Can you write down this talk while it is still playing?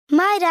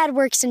My dad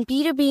works in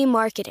B2B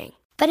marketing,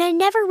 but I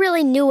never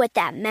really knew what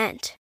that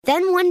meant.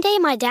 Then one day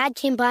my dad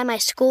came by my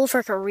school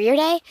for career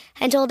day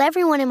and told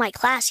everyone in my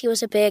class he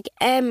was a big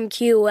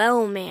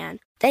MQL man.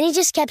 Then he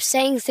just kept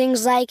saying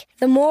things like,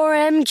 the more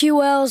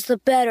MQLs, the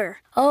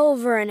better,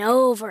 over and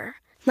over.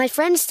 My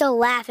friends still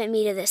laugh at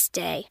me to this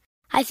day.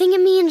 I think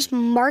it means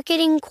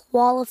marketing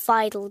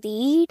qualified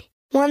lead.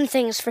 One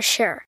thing's for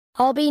sure.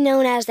 I'll be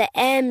known as the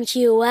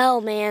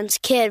MQL man's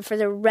kid for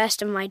the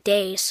rest of my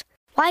days.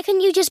 Why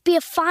couldn't you just be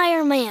a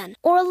fireman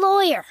or a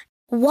lawyer?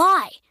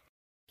 Why?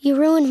 You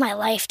ruined my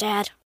life,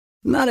 Dad.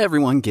 Not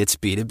everyone gets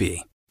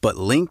B2B, but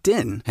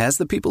LinkedIn has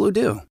the people who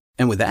do.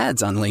 And with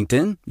ads on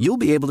LinkedIn, you'll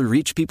be able to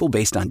reach people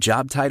based on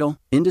job title,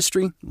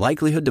 industry,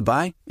 likelihood to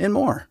buy, and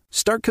more.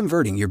 Start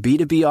converting your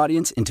B2B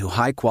audience into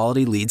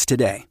high-quality leads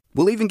today.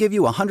 We'll even give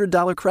you a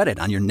 $100 credit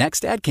on your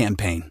next ad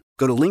campaign.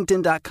 Go to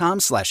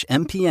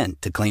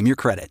linkedin.com/MPN to claim your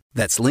credit.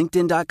 That's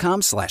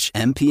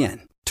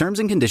linkedin.com/MPN. Terms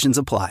and conditions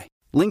apply.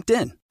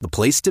 LinkedIn, the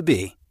place to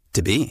be,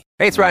 to be.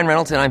 Hey, it's Ryan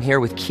Reynolds, and I'm here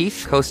with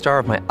Keith, co-star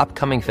of my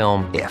upcoming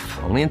film, If,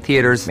 only in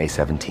theaters May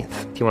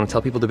 17th. Do you want to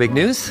tell people the big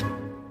news?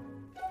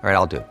 All right,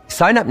 I'll do it.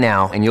 Sign up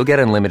now and you'll get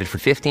unlimited for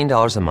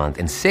 $15 a month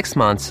and 6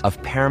 months of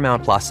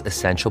Paramount Plus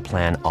Essential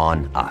Plan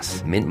on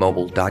us.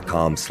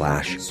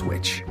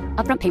 MintMobile.com/switch.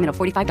 Upfront payment of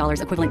 $45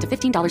 equivalent to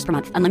 $15 per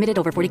month. Unlimited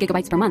over 40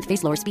 gigabytes per month.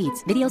 Face lower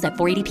speeds. Videos at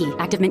 480p.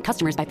 Active Mint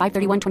customers by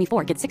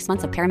 531.24 get 6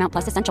 months of Paramount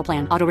Plus Essential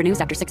Plan. Auto renews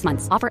after 6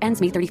 months. Offer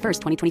ends May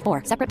 31st,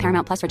 2024. Separate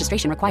Paramount Plus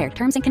registration required.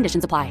 Terms and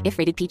conditions apply if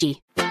rated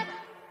PG.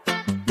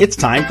 It's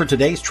time for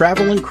today's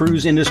travel and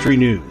cruise industry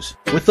news.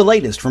 With the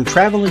latest from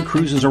travel and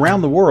cruises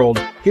around the world,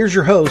 here's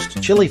your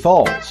host, Chili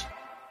Falls.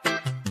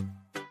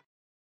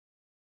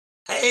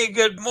 Hey,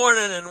 good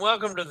morning and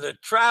welcome to the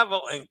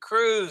Travel and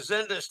Cruise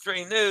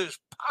Industry News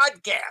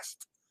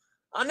Podcast.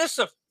 On this,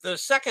 the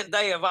second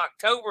day of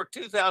October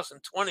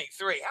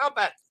 2023. How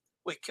about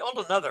we killed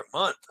another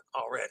month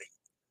already?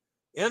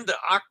 Into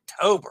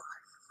October.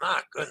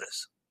 My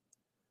goodness.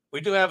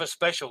 We do have a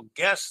special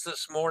guest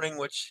this morning,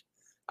 which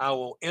I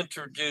will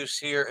introduce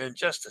here in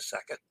just a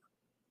second.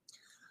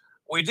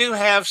 We do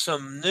have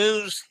some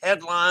news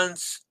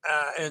headlines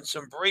and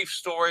some brief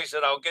stories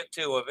that I'll get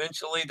to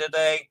eventually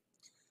today.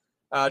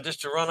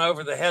 Just to run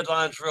over the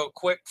headlines real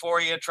quick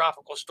for you.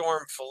 Tropical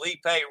storm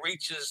Felipe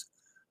reaches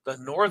the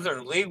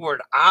northern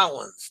Leeward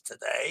Islands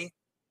today.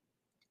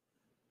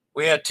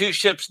 We had 2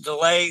 ships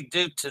delayed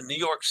due to New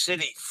York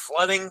City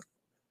flooding.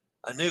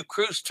 A new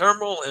cruise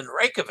terminal in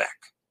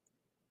Reykjavik.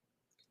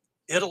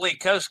 Italy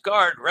Coast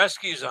Guard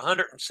rescues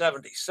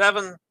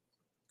 177.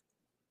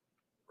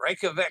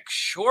 Reykjavik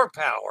shore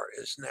power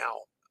is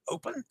now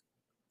open.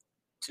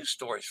 2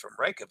 stories from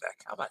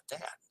Reykjavik. How about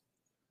that?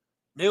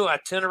 New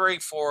itinerary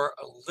for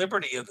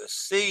Liberty of the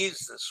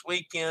Seas this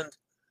weekend.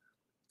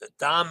 The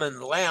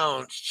Diamond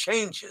Lounge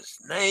changes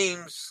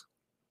names.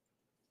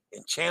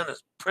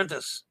 Enchanted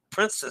Princess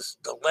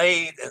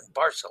delayed in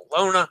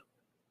Barcelona.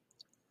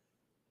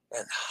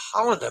 And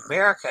Holland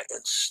America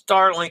and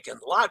Starlink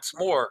and lots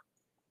more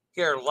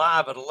here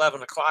live at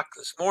 11 o'clock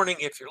this morning.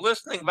 If you're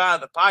listening via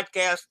the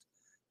podcast,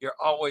 you're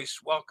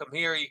always welcome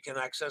here. You can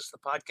access the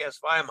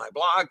podcast via my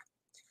blog,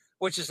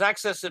 which is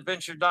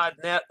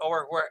accessadventure.net,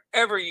 or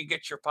wherever you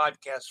get your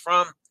podcast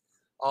from.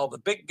 All the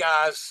big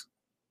guys,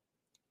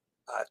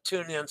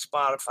 TuneIn,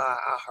 Spotify,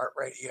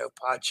 iHeartRadio,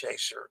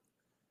 Podchaser,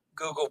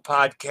 Google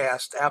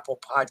Podcast, Apple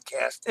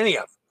Podcast, any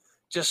of them.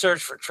 Just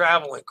search for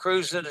Travel and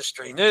Cruise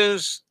Industry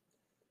News,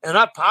 and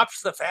up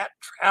pops the Fat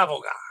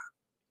Travel Guy.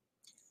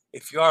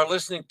 If you are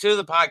listening to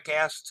the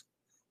podcast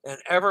and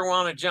ever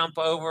want to jump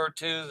over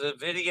to the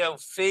video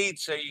feed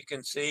so you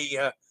can see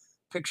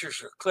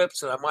pictures or clips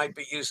that I might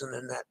be using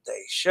in that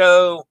day's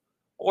show,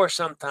 or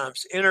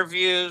sometimes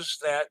interviews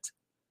that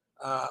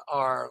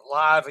are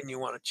live and you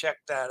want to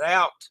check that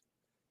out,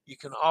 you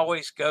can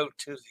always go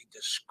to the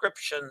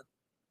description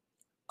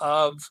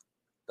of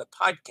the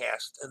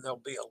podcast and there'll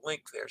be a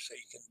link there so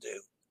you can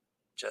do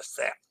just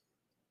that.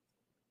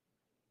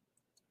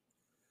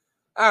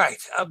 All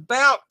right,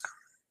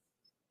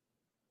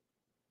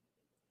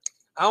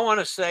 I want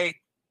to say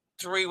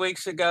 3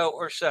 weeks ago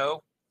or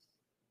so,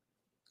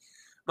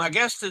 my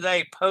guest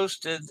today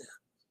posted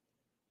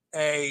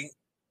I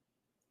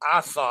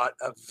thought,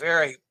 a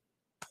very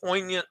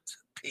poignant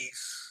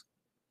piece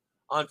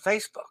on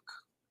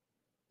Facebook,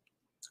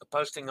 a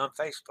posting on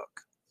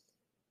Facebook.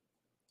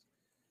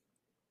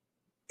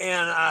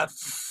 And I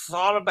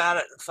thought about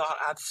it and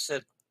I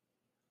said,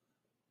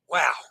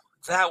 wow,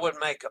 that would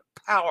make a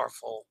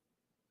powerful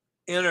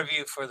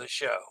interview for the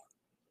show.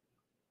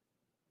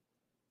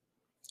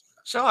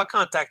 So I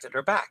contacted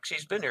her back.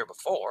 She's been here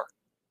before.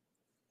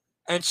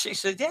 And she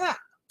said, yeah,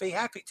 be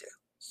happy to.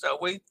 So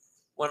we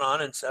went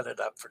on and set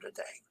it up for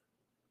today.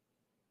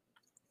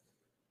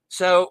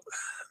 So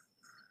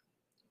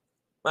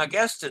my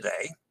guest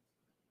today,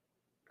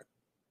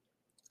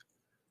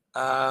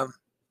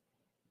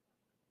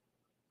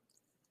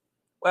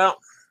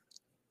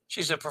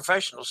 she's a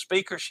professional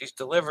speaker. She's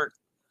delivered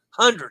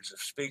hundreds of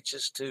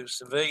speeches to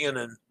civilian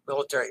and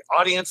military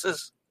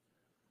audiences.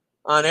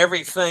 on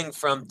everything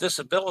from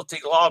disability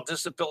law,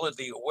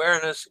 disability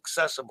awareness,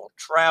 accessible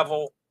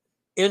travel,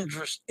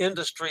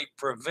 industry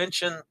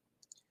prevention.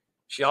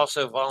 She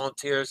also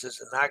volunteers as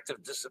an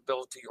active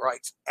disability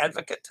rights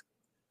advocate,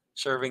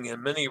 serving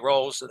in many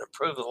roles that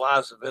improve the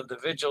lives of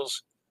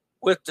individuals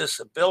with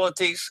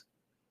disabilities,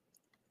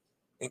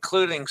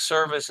 including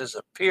service as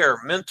a peer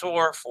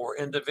mentor for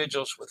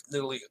individuals with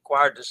newly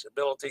acquired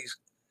disabilities,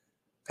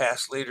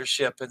 past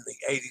leadership in the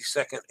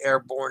 82nd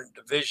Airborne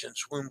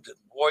Division's Wounded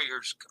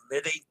Warriors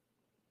Committee.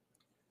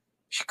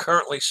 She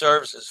currently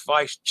serves as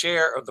vice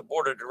chair of the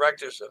board of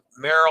directors of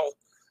Merrill,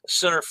 a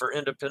center for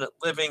independent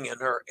living in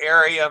her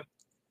area.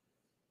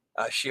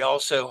 She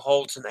also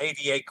holds an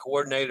ADA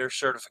coordinator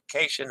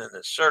certification and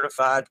is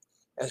certified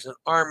as an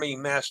Army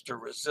Master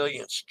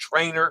Resilience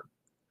Trainer.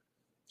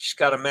 She's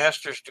got a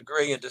master's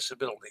degree in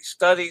disability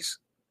studies,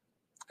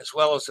 as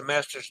well as a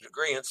master's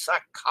degree in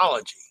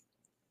psychology.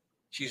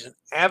 She's an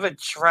avid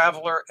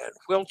traveler and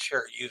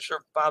wheelchair user,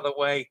 by the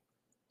way,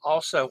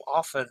 also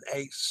often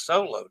a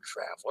solo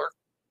traveler.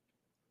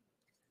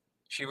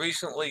 She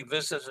recently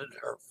visited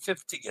her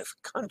 50th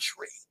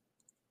country,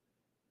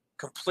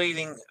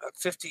 completing a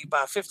 50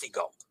 by 50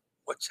 goal,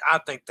 which I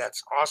think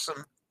that's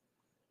awesome.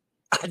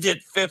 I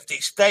did 50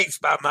 states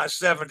by my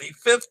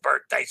 75th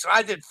birthday, so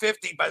I did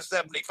 50 by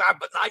 75,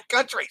 but 9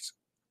 countries.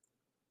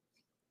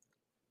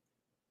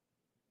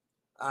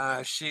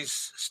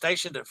 She's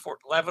stationed at Fort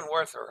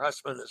Leavenworth. Her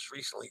husband is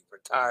recently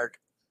retired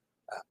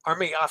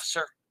Army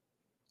officer,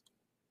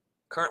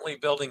 currently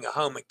building a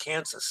home in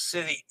Kansas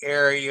City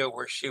area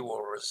where she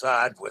will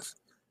reside with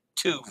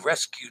 2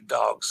 rescue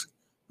dogs,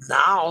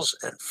 Niles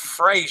and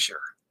Frazier.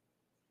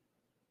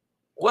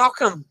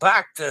 Welcome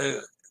back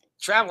to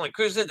Travel and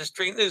Cruise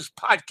Industry News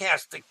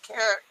Podcast to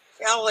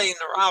Kelly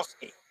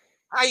Narowski.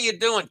 How you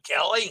doing,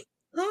 Kelly?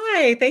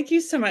 Hi, thank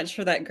you so much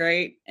for that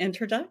great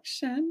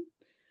introduction.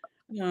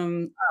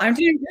 I'm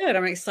doing good.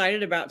 I'm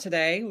excited about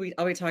today.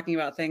 I'll be talking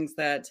about things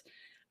that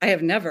I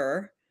have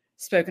never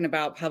spoken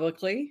about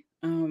publicly,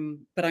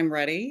 but I'm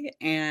ready.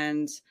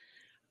 And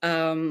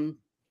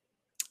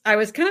I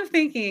was kind of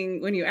thinking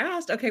when you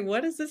asked, okay,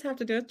 what does this have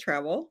to do with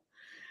travel?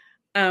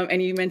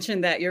 And you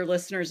mentioned that your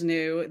listeners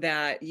knew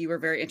that you were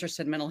very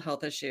interested in mental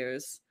health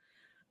issues.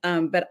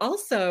 But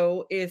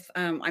also, if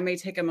I may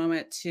take a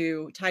moment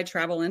to tie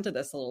travel into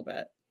this a little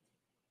bit.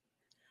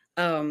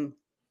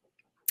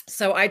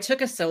 So I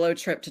took a solo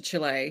trip to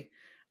Chile.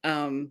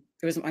 It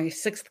was my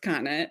 6th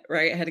continent,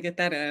 right? I had to get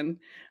that in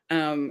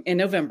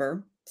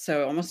November,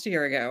 so almost a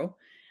year ago.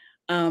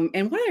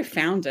 And what I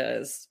found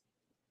is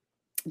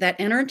that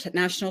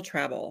international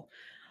travel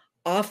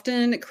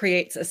often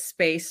creates a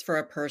space for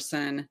a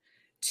person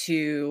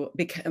to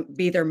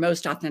be their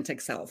most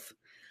authentic self,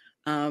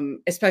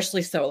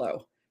 especially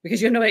solo,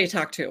 because you have nobody to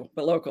talk to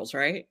but locals,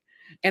 right?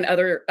 And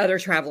other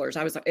travelers.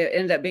 It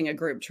ended up being a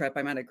group trip.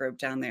 I met a group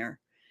down there.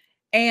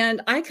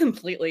 And I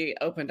completely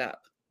opened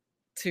up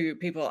to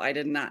people I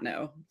did not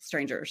know,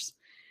 strangers.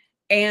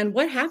 And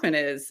what happened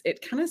is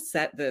it kind of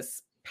set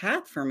this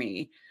path for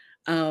me.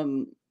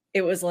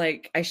 It was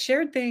like I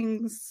shared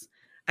things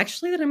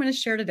actually that I'm going to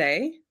share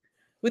today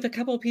with a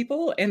couple of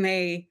people, and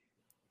they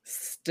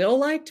still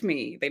liked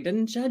me. They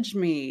didn't judge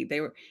me.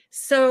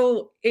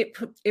 So it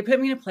put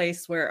me in a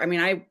place where, I mean,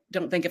 I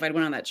don't think if I'd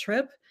went on that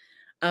trip,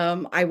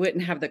 I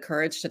wouldn't have the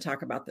courage to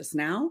talk about this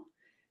now.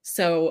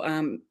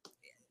 So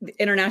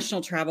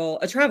international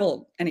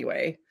travel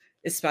anyway,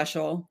 is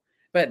special,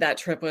 but that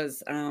trip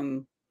was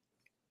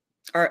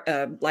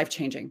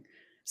life-changing.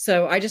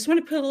 So I just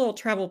want to put a little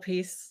travel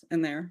piece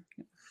in there.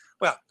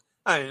 Well,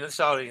 I mean, this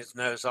audience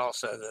knows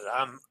also that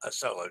I'm a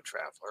solo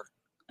traveler.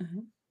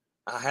 Uh-huh.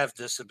 I have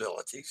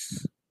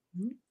disabilities.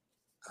 Mm-hmm.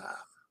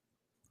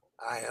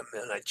 I am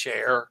in a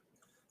chair,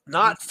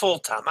 not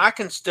full-time. I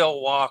can still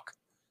walk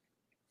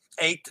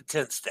 8 to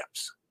 10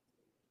 steps,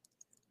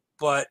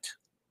 but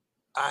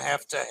I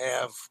have to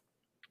have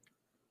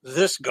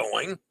this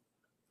going,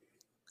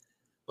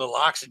 little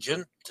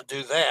oxygen to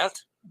do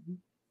that. Mm-hmm.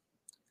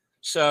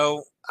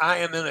 So I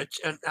am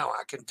now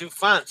I can do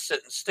fine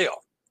sitting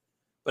still,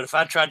 but if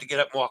I tried to get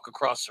up and walk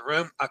across the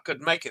room, I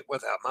couldn't make it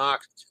without my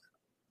oxygen.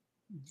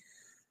 Mm-hmm.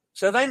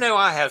 So they know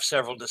I have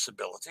several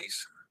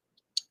disabilities.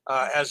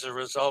 As a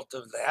result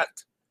of that,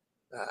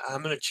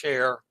 I'm in a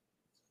chair,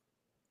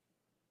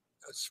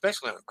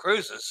 especially on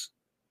cruises,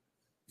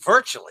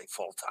 virtually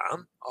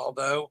full-time,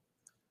 although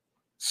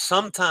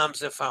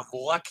sometimes if I'm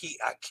lucky,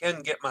 I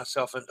can get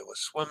myself into a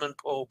swimming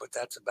pool, but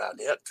that's about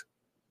it.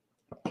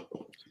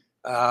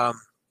 And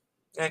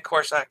of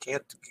course, I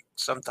can't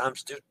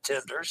sometimes do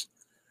tenders.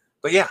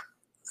 But yeah,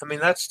 I mean,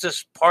 that's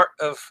just part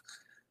of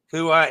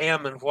who I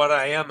am and what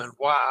I am and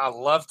why I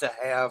love to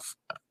have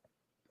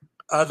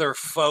other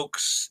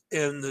folks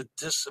in the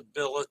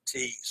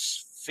disability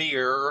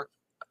sphere,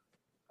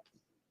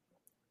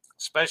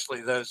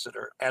 especially those that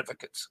are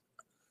advocates,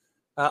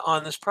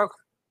 on this program.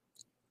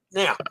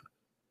 Now,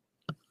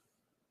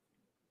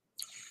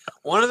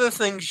 one of the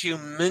things you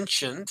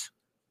mentioned,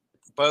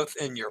 both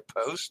in your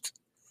post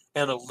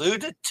and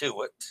alluded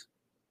to it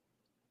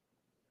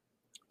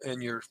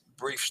in your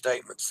brief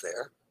statements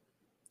there,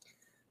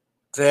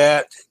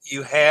 that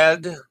you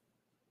had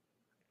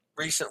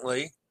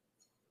recently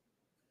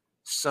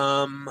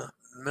some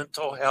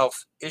mental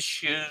health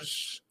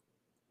issues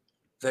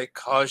that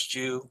caused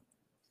you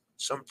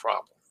some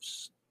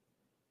problems.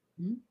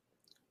 Mm-hmm.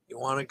 You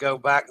want to go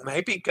back,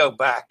 maybe go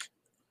back.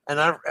 And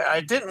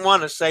I didn't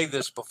want to say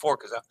this before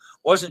because I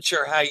wasn't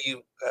sure how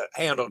you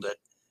handled it.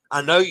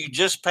 I know you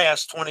just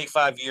passed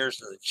 25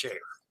 years in the chair.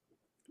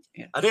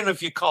 Yeah. I didn't know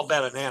if you called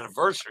that an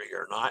anniversary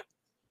or not.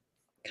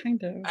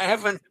 Kind of. I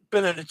haven't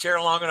been in the chair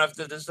long enough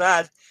to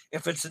decide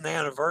if it's an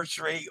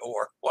anniversary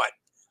or what.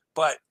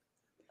 But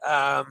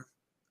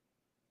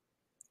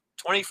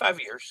 25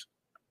 years,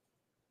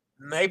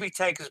 maybe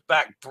take us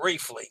back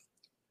briefly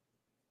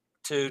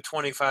to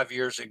 25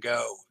 years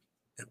ago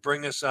and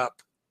bring us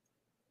up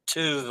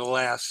to the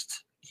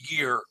last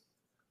year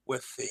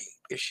with the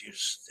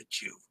issues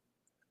that you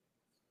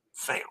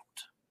found.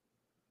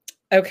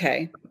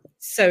 Okay.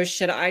 So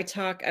should I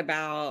talk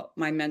about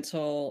my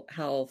mental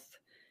health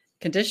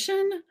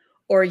condition,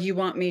 or you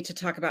want me to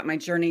talk about my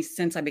journey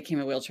since I became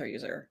a wheelchair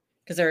user?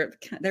 Because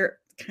they're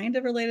kind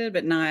of related,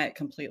 but not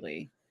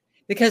completely.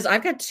 Because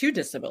I've got two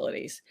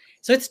disabilities.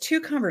 So it's two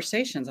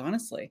conversations,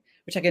 honestly,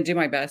 which I can do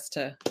my best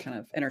to kind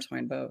of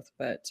intertwine both.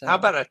 But how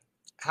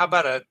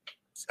about a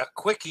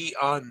quickie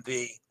on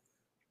the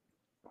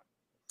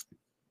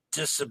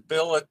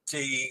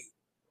disability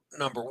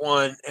number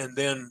one, and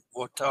then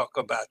we'll talk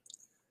about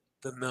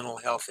the mental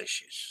health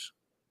issues.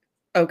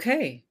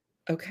 Okay.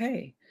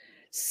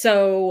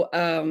 So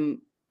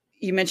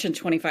you mentioned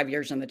 25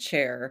 years in the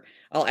chair.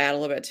 I'll add a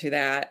little bit to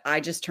that. I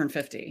just turned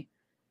 50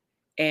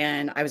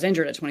 and I was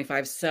injured at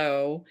 25.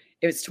 So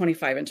it was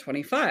 25 and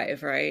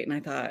 25, right? And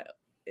I thought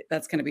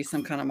that's going to be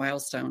some kind of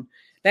milestone.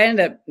 That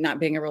ended up not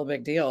being a real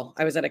big deal.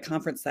 I was at a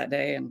conference that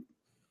day and,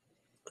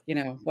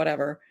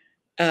 whatever.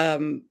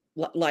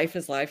 Life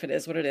is life. It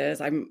is what it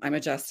is. I'm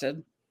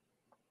adjusted.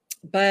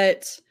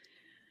 But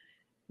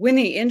when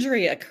the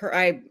injury occurred,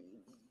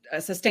 I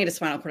sustained a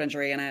spinal cord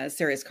injury in a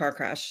serious car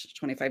crash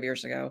 25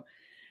 years ago.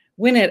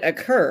 When it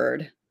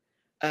occurred,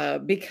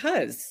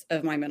 because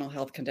of my mental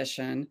health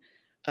condition,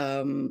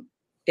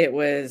 it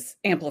was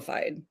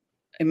amplified,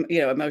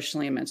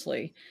 emotionally and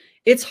mentally.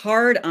 It's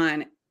hard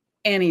on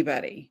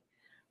anybody.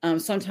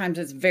 Sometimes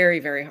it's very,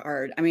 very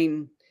hard. I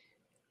mean,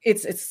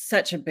 it's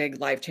such a big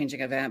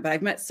life-changing event, but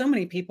I've met so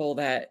many people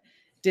that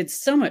did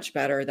so much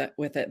better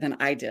with it than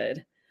I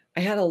did. I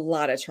had a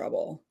lot of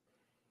trouble.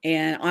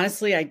 And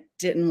honestly, I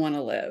didn't want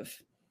to live.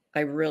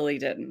 I really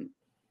didn't.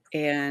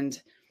 And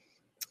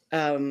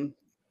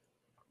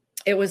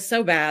it was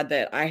so bad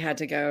that I had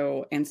to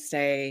go and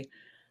stay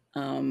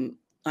on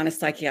a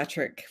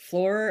psychiatric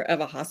floor of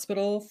a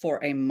hospital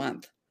for a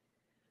month,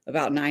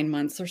 about 9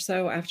 months or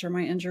so after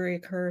my injury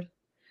occurred.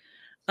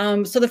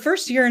 So the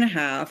first year and a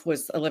half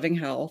was a living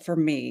hell for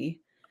me.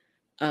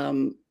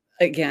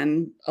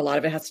 Again, a lot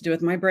of it has to do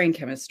with my brain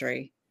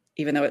chemistry,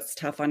 even though it's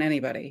tough on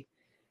anybody,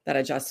 that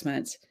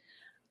adjustment.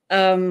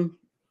 But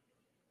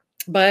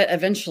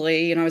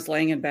eventually, I was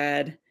laying in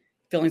bed,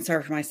 feeling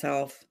sorry for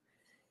myself.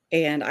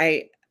 And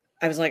I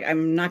was like,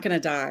 I'm not going to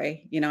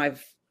die.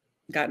 I've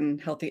gotten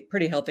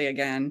pretty healthy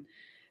again.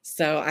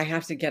 So I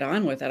have to get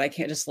on with it. I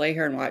can't just lay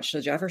here and watch the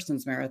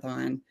Jeffersons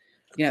marathon,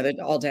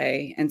 all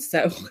day. And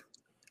so,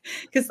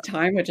 because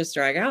time would just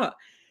drag out.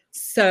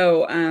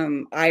 So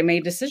I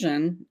made a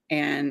decision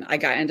and I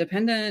got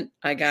independent.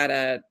 I got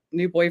a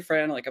new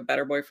boyfriend, like a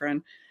better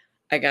boyfriend.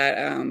 I got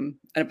an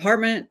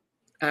apartment.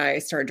 I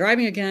started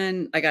driving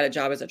again. I got a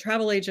job as a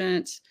travel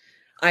agent.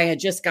 I had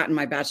just gotten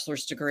my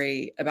bachelor's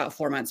degree about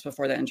 4 months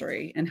before the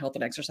injury in health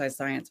and exercise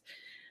science.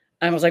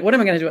 I was like, what am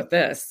I going to do with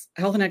this?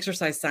 Health and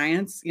exercise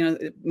science,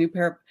 new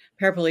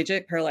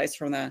paraplegic, paralyzed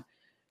from the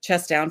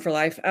chest down for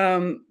life.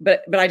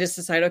 But I just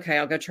decided, okay,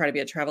 I'll go try to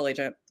be a travel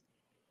agent.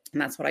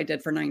 And that's what I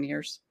did for 9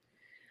 years.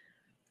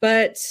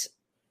 But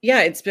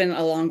yeah, it's been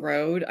a long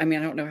road. I mean,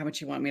 I don't know how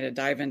much you want me to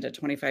dive into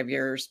 25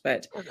 years,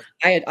 but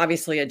I had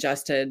obviously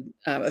adjusted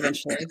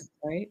eventually,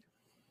 right?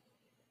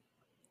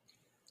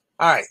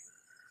 All right.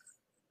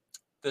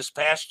 This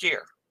past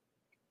year,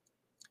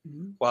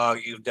 while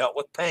you've dealt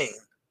with pain,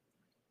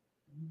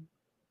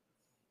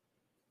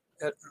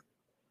 at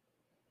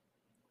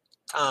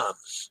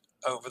times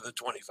over the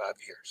 25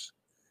 years,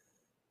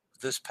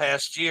 this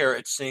past year,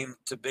 it seemed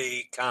to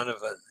be kind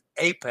of an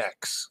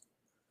apex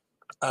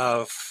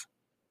of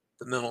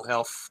the mental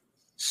health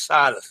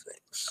side of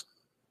things.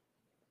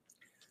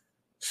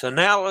 So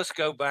now let's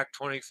go back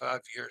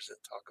 25 years and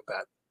talk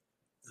about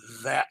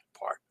that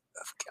part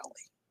of Kelly.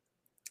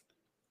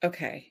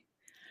 Okay.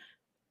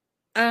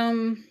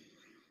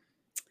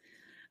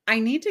 I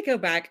need to go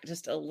back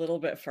just a little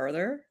bit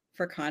further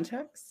for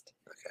context,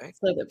 okay,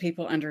 so that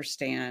people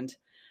understand.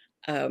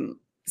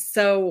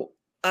 So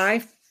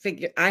I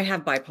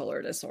have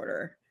bipolar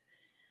disorder,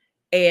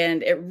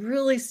 and it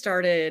really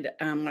started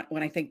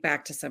when I think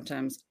back to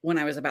symptoms when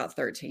I was about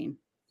 13.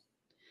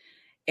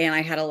 And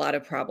I had a lot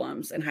of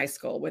problems in high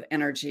school with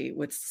energy,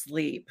 with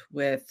sleep,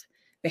 with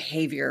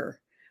behavior.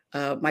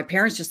 My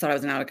parents just thought I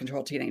was an out of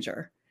control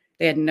teenager.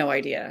 They had no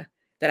idea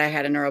that I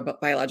had a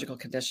neurobiological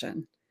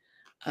condition.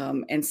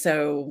 And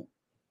so,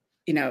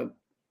 you know,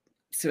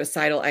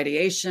 suicidal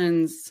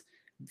ideations,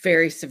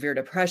 very severe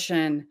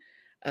depression,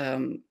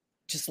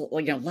 just,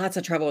 you know, lots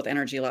of trouble with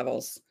energy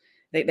levels.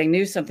 They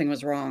knew something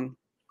was wrong.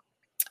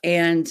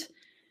 And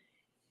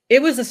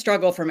it was a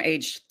struggle from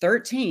age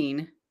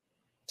 13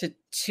 to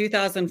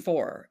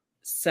 2004.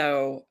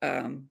 So,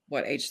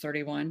 what, age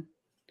 31?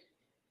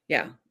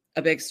 Yeah,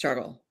 a big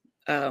struggle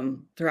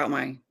throughout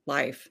my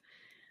life.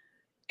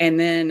 And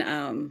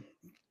then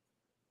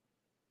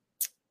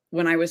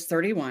when I was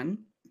 31,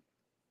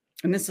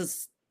 and this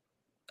is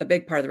a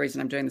big part of the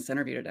reason I'm doing this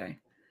interview today,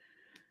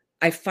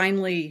 I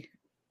finally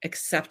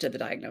accepted the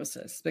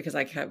diagnosis because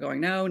I kept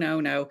going, no,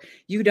 no, no,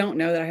 you don't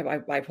know that I have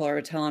bipolar. I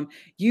would tell them,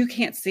 you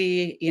can't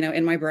see, you know,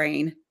 in my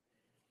brain,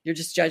 you're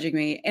just judging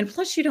me. And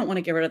plus you don't want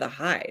to get rid of the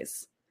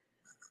highs,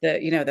 the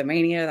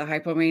mania, the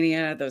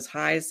hypomania, those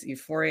highs,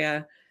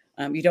 euphoria.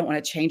 You don't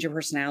want to change your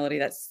personality.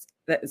 That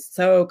is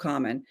so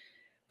common.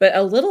 But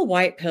a little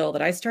white pill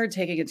that I started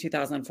taking in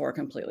 2004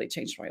 completely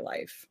changed my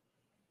life.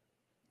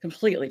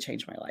 Completely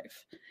changed my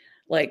life.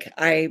 Like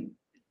there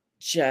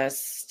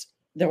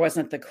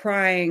wasn't the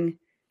crying,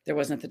 there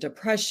wasn't the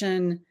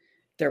depression,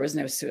 there was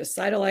no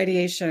suicidal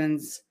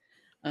ideations.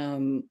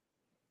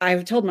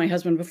 I've told my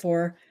husband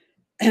before,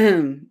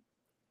 I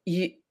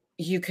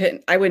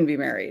wouldn't be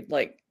married.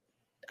 Like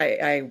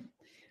I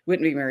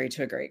wouldn't be married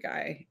to a great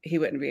guy. He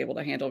wouldn't be able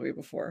to handle me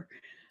before.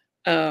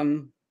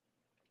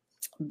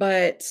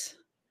 But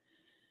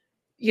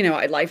you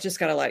know, life just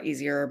got a lot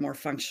easier, more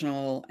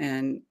functional,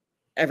 and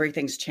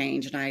everything's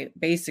changed. And I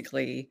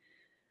basically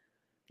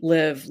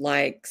live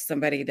like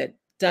somebody that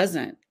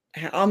doesn't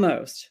have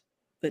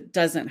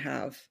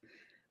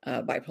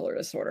bipolar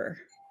disorder.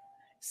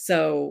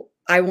 So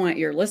I want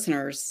your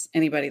listeners,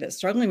 anybody that's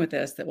struggling with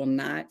this, that will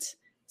not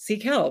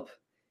seek help,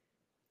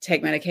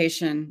 take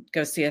medication,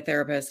 go see a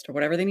therapist or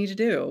whatever they need to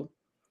do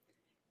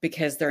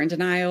because they're in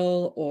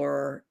denial,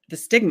 or the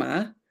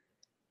stigma,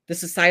 the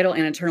societal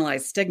and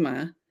internalized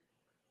stigma.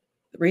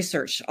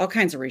 Research, all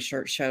kinds of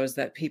research shows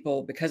that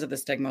people, because of the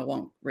stigma,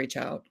 won't reach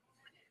out.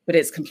 But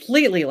it's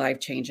completely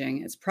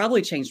life-changing. It's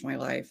probably changed my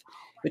life.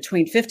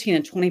 Between 15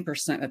 and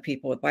 20% of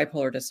people with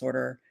bipolar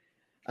disorder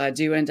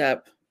do end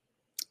up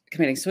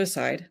committing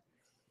suicide,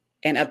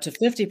 and up to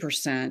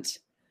 50%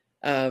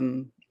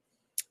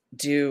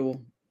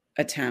 do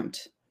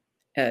attempt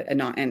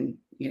and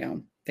you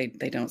know,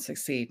 they don't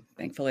succeed,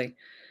 thankfully.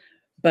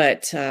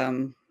 But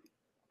and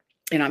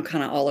I'm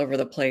kind of all over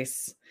the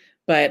place.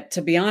 But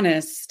to be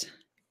honest,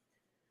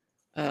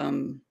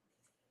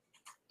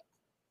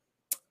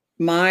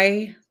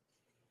 my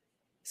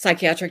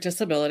psychiatric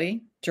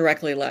disability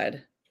directly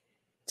led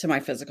to my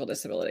physical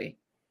disability.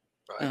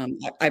 Right.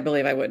 I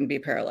believe I wouldn't be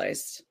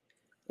paralyzed.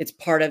 It's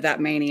part of that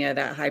mania,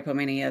 that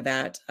hypomania,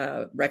 that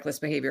reckless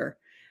behavior.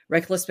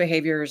 Reckless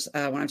behaviors,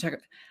 when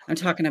I'm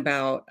talking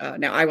about,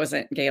 now I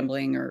wasn't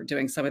gambling or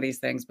doing some of these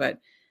things, but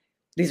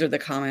these are the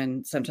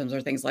common symptoms,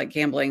 are things like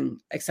gambling,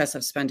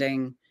 excessive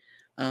spending,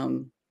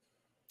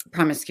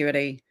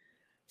 promiscuity.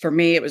 For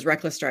me, it was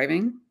reckless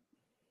driving.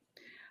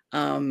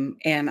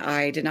 And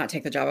I did not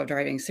take the job of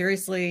driving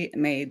seriously,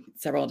 made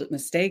several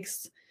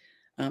mistakes,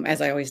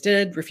 as I always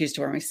did, refused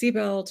to wear my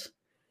seatbelt,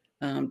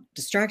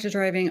 distracted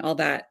driving, all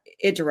that.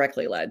 It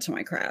directly led to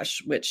my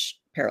crash, which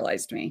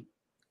paralyzed me.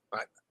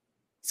 Right.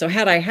 So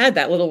had I had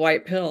that little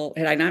white pill,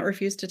 had I not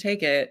refused to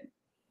take it,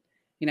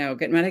 you know,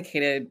 get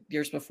medicated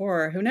years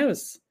before, who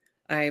knows?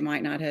 I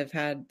might not have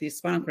had the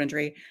spinal cord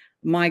injury.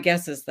 My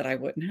guess is that I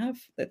wouldn't have,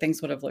 that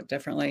things would have looked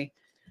differently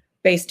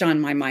based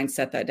on my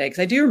mindset that day. Because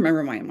I do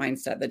remember my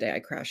mindset the day I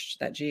crashed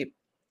that Jeep.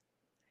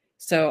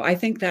 So I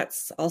think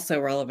that's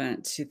also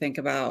relevant to think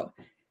about.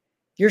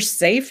 Your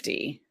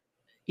safety,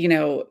 you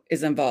know,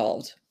 is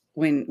involved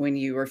when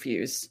you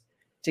refuse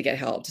to get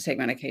help, to take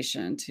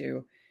medication,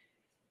 to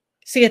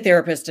see a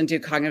therapist and do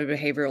cognitive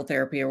behavioral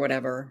therapy or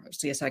whatever, or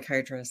see a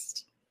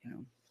psychiatrist, you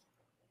know.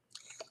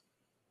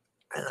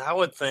 And I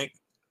would think,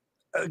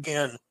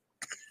 again,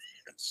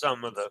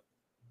 some of the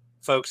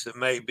folks that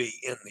may be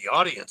in the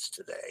audience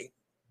today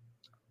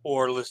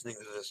or listening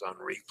to this on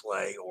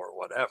replay or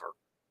whatever,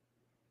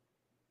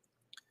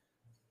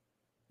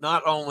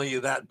 not only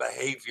that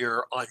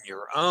behavior on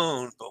your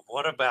own, but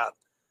what about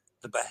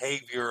the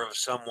behavior of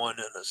someone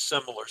in a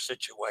similar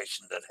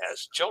situation that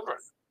has children,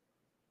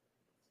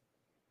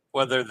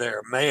 whether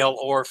they're male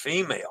or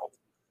female,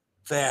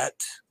 that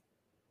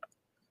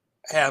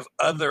have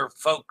other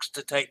folks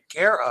to take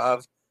care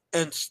of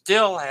and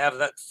still have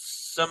that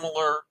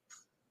similar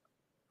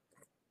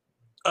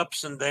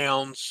ups and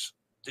downs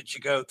that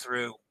you go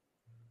through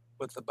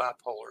with the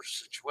bipolar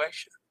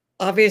situation?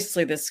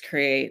 Obviously, this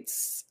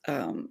creates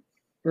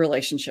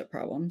relationship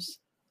problems,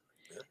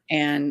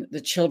 and the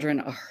children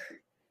are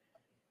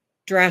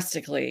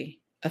drastically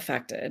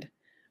affected.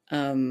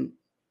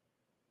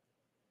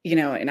 You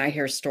know, and I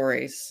hear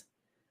stories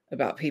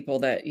about people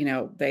that, you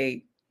know,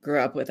 they grew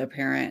up with a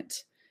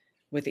parent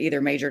with either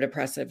major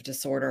depressive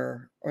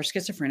disorder or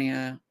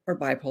schizophrenia or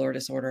bipolar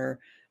disorder,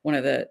 one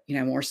of the, you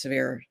know, more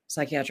severe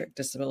psychiatric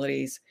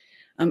disabilities.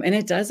 And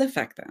it does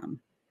affect them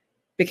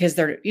because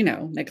they're,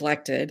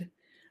 neglected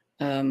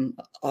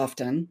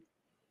often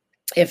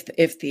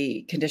if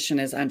the condition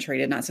is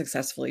untreated, not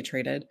successfully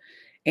treated.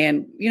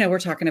 And, we're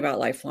talking about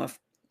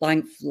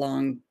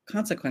lifelong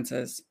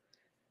consequences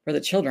for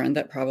the children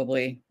that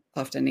probably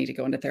often need to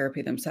go into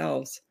therapy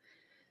themselves.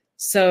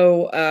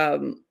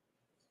 So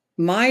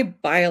my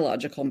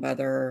biological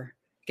mother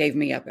gave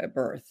me up at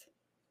birth,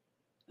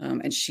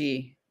 and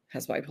she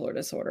has bipolar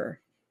disorder.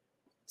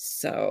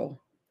 So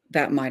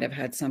that might have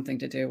had something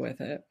to do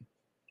with it.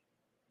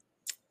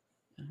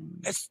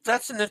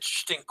 That's an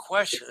interesting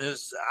question.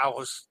 I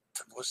was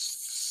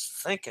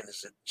thinking,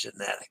 is it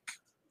genetic,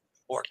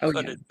 or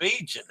could it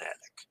be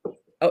genetic?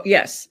 Oh,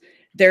 yes.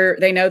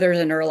 They know there's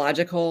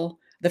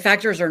the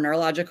factors are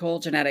neurological,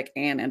 genetic,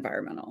 and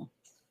environmental.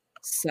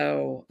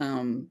 So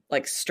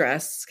like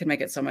stress can make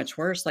it so much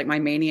worse. Like my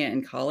mania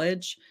in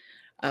college,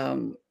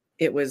 I'm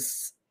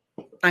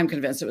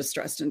convinced it was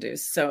stress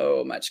induced,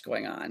 so much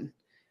going on.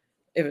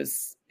 It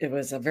was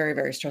a very,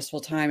 very stressful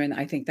time. And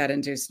I think that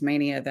induced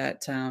mania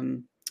that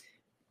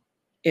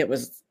it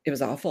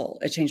was awful.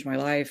 It changed my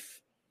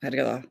life. I had to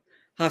go to the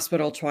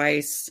hospital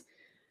twice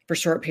for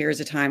short periods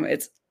of time.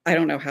 I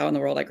don't know how in the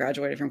world I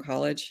graduated from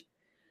college.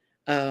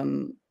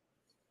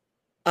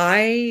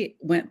 I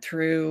went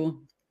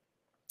through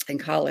in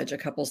college a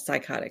couple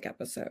psychotic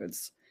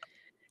episodes.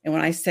 And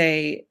when I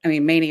say,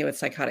 mania with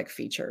psychotic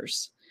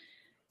features.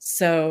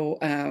 So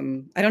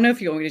I don't know if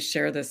you want me to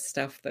share this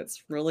stuff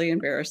that's really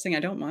embarrassing. I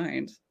don't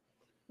mind.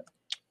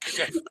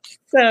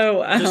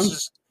 So this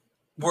is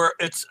where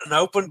it's an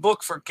open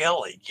book for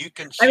Kelly. You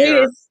can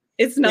share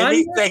it's not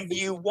anything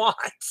you want.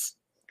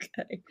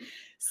 Okay.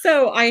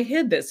 So I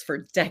hid this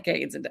for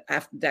decades and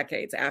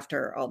decades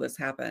after all this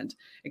happened,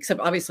 except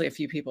obviously a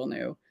few people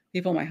knew,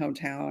 people in my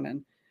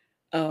hometown.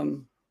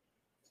 And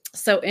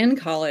so in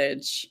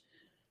college,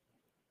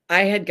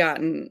 I had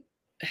gotten,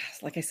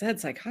 like I said,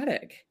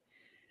 psychotic.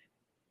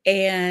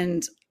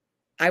 And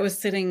I was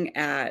sitting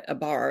at a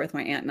bar with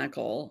my aunt and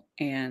uncle,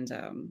 and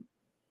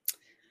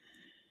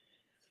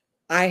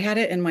I had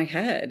it in my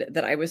head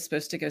that I was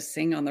supposed to go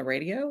sing on the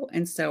radio.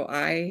 And so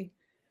I,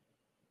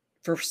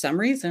 for some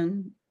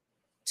reason,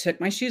 took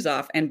my shoes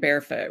off and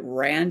barefoot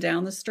ran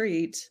down the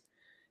street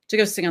to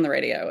go sing on the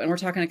radio. And we're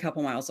talking a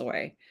couple miles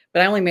away,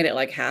 but I only made it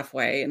like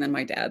halfway. And then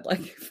my dad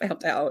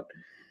found out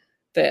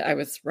that I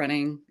was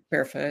running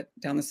barefoot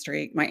down the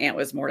street. My aunt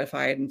was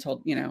mortified and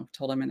told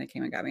him, and they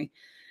came and got me.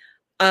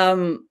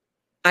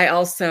 I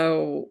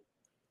also,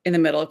 in the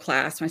middle of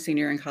class, my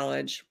senior year in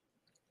college,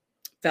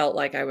 felt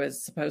like I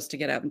was supposed to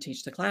get up and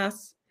teach the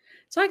class.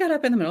 So I got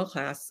up in the middle of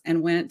class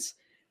and went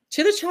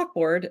to the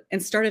chalkboard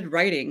and started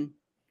writing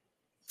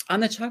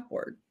on the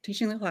chalkboard,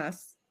 teaching the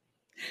class.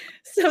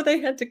 So they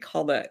had to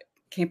call the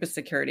campus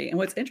security. And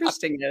what's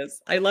interesting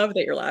is, I love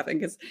that you're laughing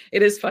because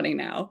it is funny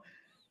now.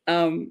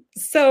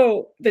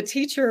 So the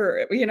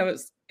teacher,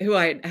 who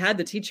I had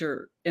the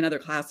teacher in other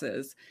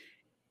classes,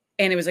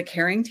 and it was a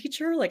caring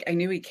teacher. Like I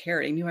knew he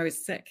cared. He knew I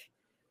was sick,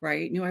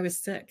 right? Knew I was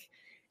sick.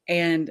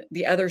 And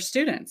the other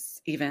students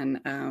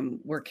even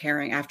were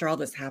caring. After all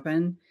this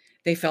happened,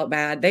 they felt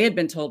bad. They had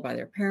been told by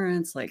their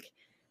parents, like,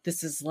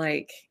 this is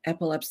like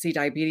epilepsy,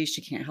 diabetes.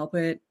 She can't help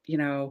it,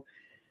 because,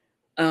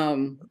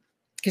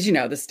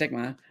 the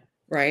stigma,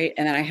 right?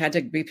 And then I had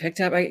to be picked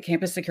up by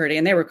campus security,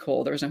 and they were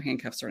cool. There was no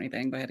handcuffs or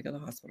anything, but I had to go to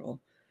the hospital.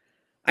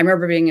 I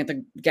remember being at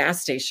the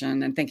gas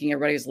station and thinking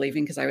everybody was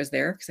leaving because I was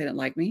there because they didn't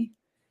like me.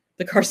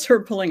 The cars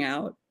were pulling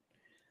out.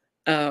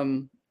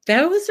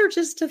 Those are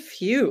just a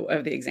few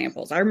of the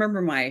examples. I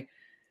remember my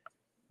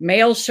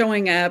mail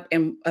showing up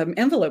and an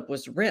envelope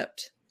was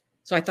ripped.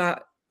 So I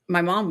thought,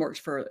 my mom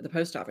worked for the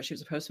post office. She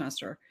was a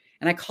postmaster.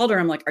 And I called her.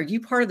 I'm like, are you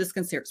part of this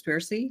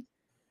conspiracy?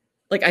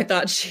 Like, I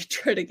thought she'd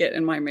try to get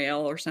in my mail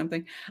or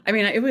something.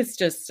 It was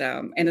just,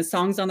 and the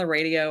songs on the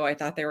radio, I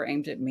thought they were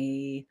aimed at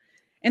me.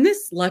 And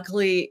this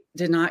luckily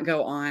did not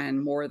go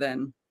on more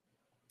than,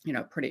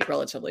 pretty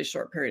relatively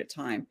short period of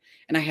time.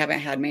 And I haven't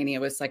had mania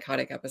with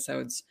psychotic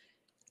episodes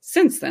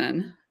since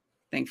then,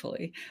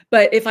 thankfully.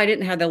 But if I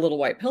didn't have that little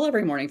white pill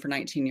every morning for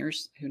 19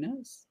 years, who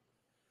knows?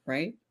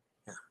 Right?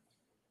 Yeah.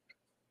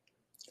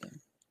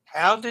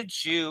 How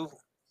did you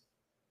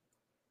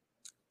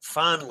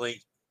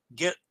finally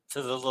get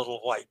to the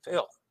little white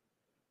pill?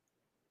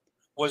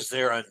 Was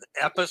there an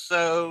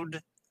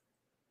episode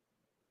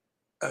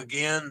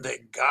again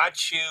that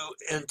got you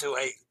into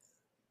a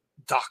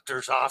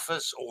doctor's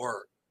office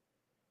or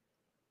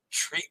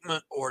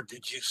treatment, or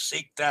did you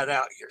seek that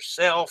out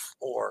yourself,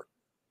 or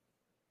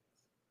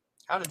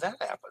how did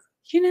that happen?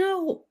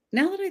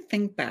 Now that I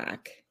think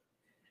back,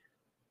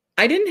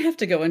 I didn't have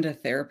to go into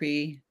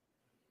therapy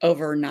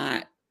over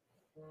not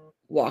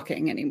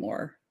walking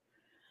anymore.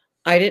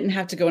 I didn't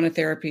have to go into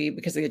therapy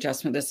because of the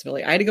adjustment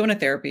disability. I had to go into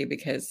therapy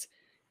because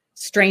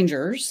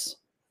strangers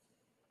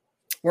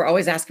were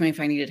always asking me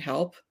if I needed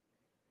help.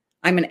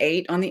 I'm an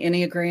 8 on the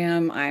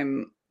Enneagram.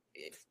 I'm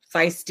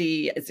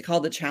feisty. It's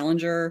called the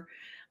Challenger.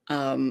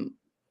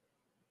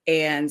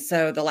 And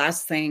so the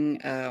last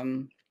thing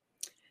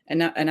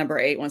and a number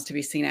 8 wants to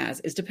be seen as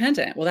is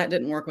dependent. Well, that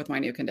didn't work with my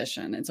new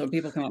condition. And so when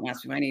people come up and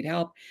ask me if I need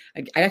help,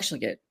 I actually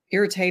get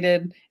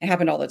irritated. It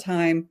happened all the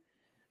time.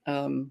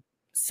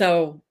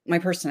 So my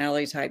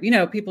personality type,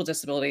 people with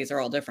disabilities are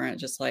all different,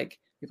 just like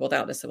people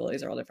without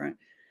disabilities are all different.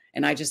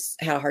 And I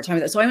just had a hard time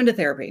with that. So I went to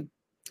therapy,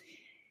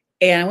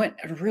 and I went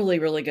a really,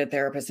 really good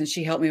therapist, and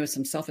she helped me with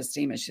some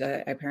self-esteem issues.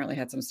 I apparently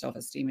had some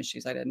self-esteem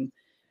issues I didn't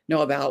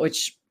know about,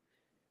 which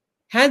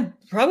had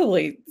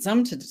probably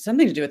something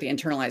to do with the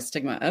internalized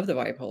stigma of the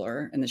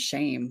bipolar and the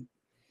shame.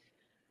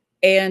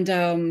 And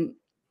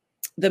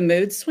the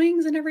mood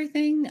swings and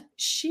everything,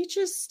 she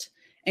just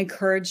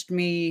encouraged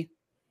me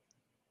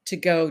to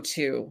go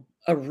to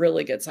a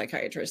really good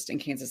psychiatrist in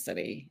Kansas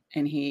City.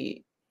 And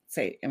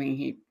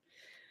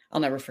I'll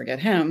never forget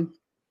him.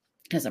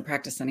 He doesn't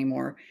practice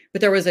anymore,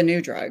 but there was a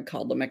new drug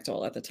called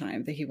Lamictal at the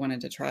time that he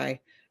wanted to try.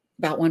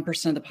 About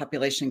 1% of the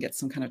population gets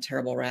some kind of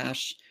terrible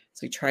rash.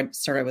 So he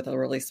started with a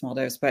really small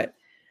dose, but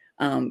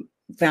found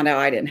out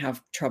I didn't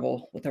have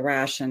trouble with the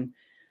rash. And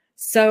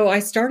so I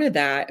started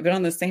that. I've been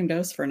on the same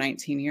dose for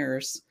 19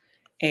 years.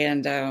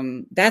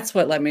 And that's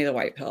what led me to the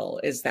white pill,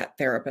 is that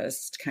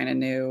therapist kind of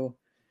knew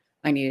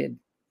I needed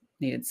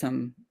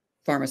some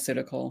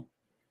pharmaceutical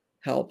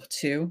help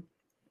too.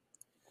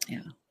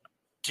 Yeah.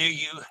 Do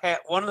you have,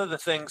 one of the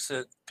things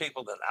that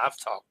people that I've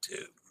talked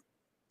to,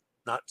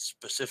 not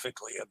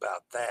specifically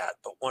about that,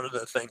 but one of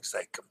the things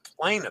they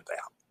complain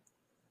about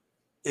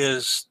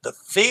is the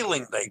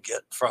feeling they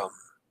get from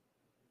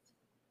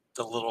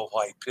the little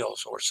white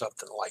pills or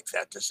something like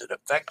that. Does it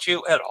affect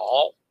you at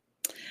all?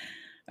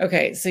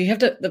 Okay, so you have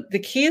to, the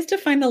key is to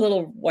find the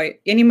little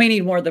white, and you may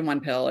need more than one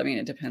pill. I mean,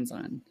 it depends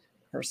on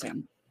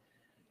person.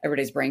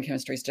 Everybody's brain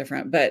chemistry is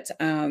different, but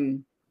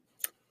I'm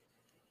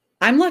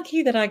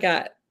lucky that I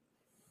got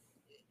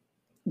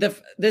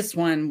this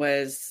one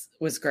was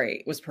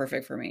great. It was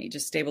perfect for me.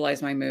 Just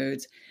stabilized my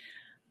moods.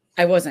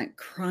 I wasn't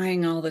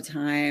crying all the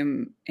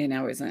time, and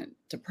I wasn't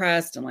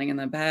depressed and laying in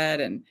the bed,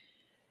 and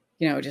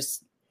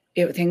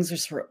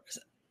things were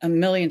a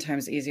million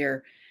times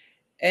easier.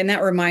 And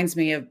that reminds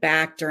me of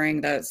back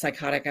during the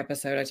psychotic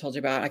episode I told you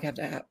about. I kept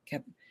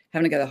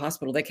having to go to the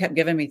hospital. They kept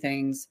giving me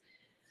things.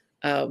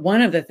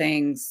 One of the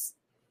things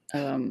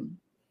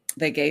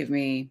they gave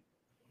me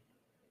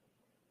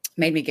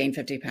made me gain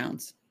 50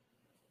 pounds.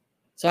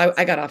 So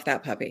I got off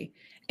that puppy.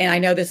 And I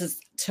know this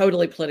is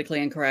totally politically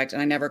incorrect,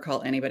 and I never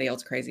call anybody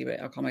else crazy, but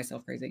I'll call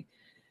myself crazy.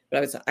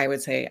 But I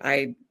would say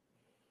I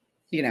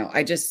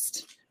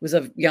just was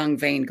a young,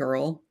 vain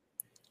girl,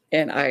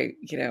 and I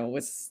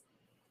was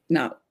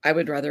not, I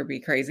would rather be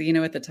crazy,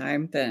 at the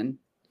time than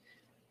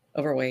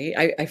overweight.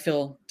 I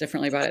feel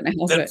differently about it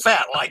now. Than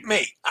fat like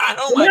me. I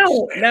don't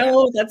understand.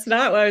 No, that's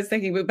not what I was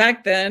thinking. But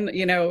back then,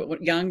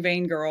 young,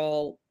 vain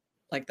girl,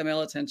 like the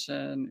male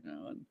attention,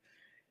 and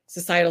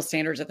societal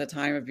standards at the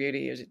time of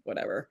beauty,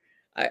 whatever.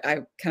 I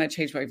kind of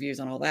changed my views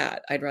on all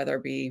that. I'd rather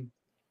be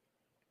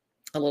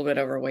a little bit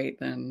overweight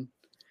than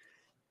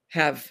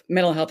have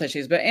mental health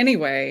issues. But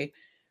anyway,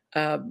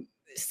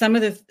 some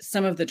of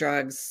the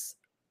drugs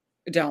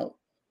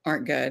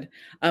aren't good.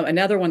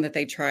 Another one that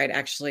they tried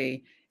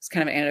actually is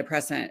kind of an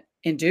antidepressant,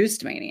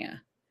 induced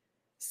mania.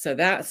 So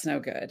that's no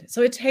good.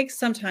 So it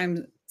takes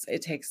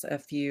a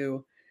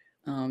few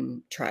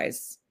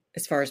tries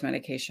as far as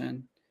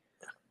medication.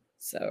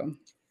 So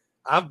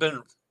I've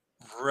been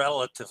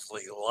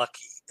relatively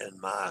lucky in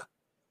my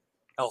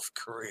health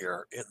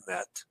career in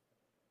that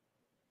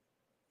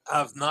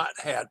I've not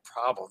had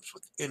problems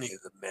with any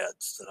of the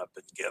meds that I've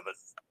been given,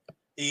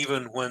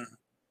 even when,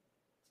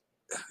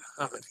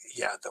 there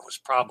was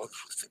problems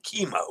with the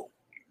chemo,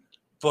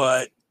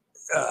 but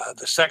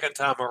the second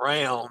time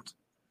around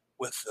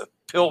with the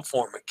pill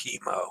form of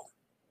chemo,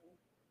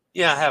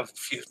 I have a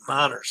few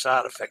minor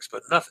side effects,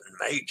 but nothing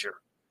major.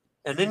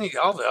 And then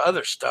all the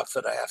other stuff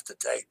that I have to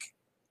take,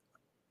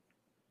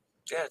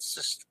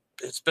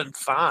 it's been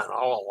fine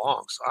all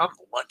along. So I'm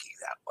lucky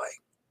that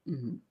way.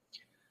 Mm-hmm.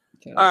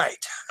 Okay. All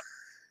right.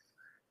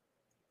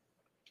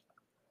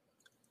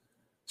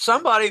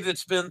 Somebody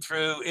that's been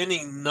through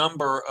any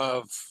number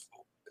of,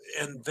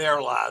 in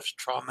their lives,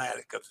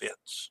 traumatic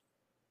events.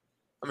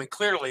 I mean,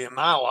 clearly in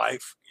my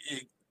life,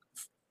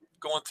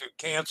 going through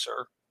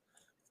cancer,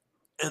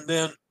 and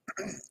then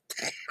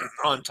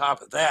on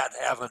top of that,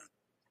 having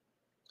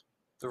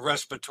the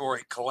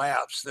respiratory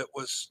collapse that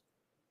was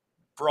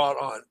brought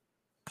on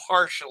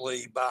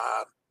partially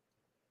by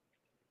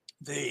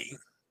the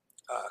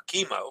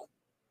chemo,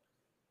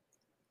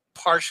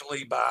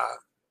 partially by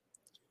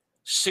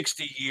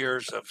 60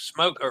 years of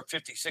smoke, or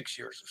 56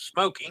 years of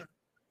smoking,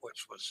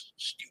 which was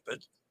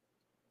stupid,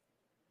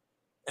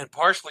 and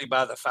partially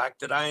by the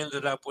fact that I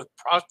ended up with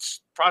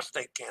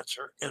prostate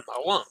cancer in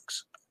my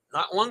lungs.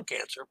 Not lung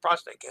cancer,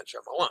 prostate cancer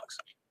in my lungs.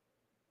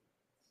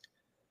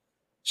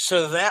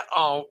 So that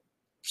all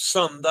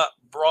summed up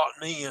brought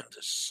me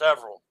into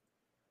several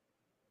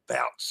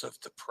bouts of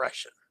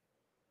depression.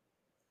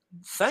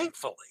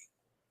 Thankfully,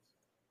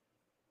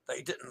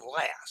 they didn't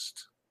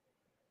last.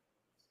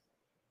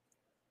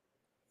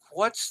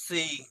 What's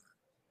the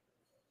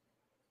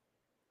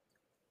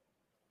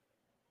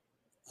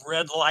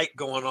red light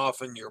going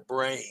off in your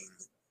brain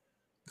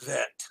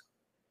that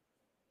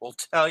will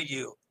tell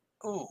you,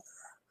 oh,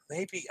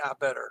 maybe I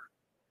better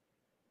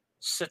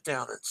sit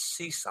down and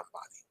see somebody.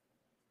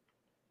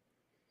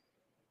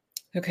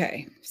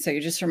 Okay, so you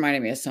just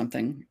reminded me of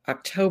something.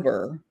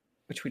 October,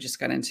 which we just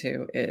got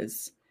into,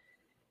 is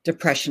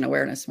Depression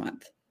Awareness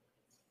Month,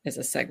 is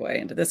a segue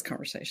into this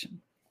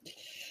conversation.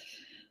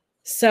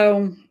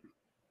 So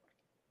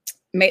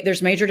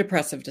there's major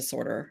depressive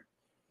disorder,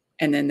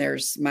 and then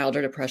there's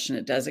milder depression.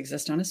 It does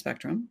exist on a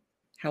spectrum.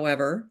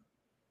 However,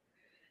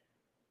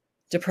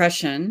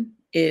 depression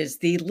is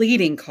the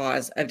leading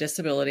cause of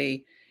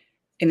disability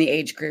in the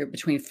age group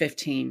between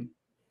 15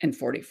 and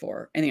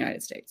 44 in the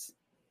United States.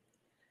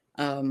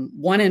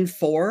 1 in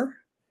 4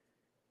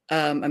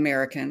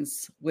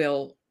 Americans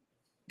will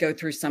go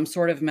through some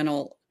sort of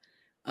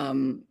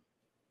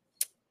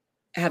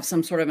have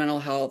some sort of mental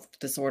health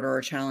disorder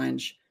or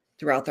challenge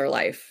throughout their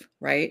life,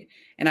 right?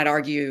 And I'd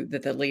argue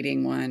that the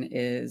leading one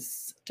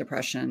is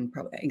depression.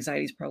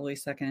 Anxiety is probably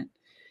second.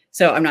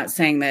 So I'm not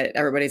saying that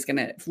everybody's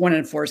 1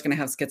 in 4 is going to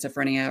have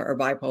schizophrenia or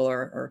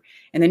bipolar,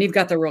 and then you've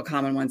got the real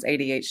common ones,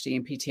 ADHD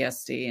and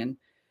PTSD, and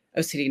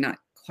OCD, not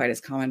quite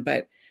as common,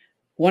 but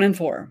 1 in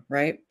 4,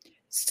 right?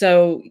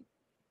 So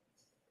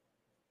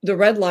the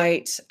red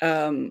light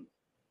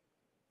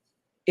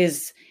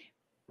is,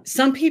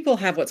 some people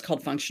have what's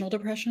called functional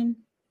depression.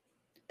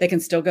 They can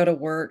still go to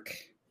work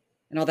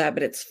and all that,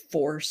 but it's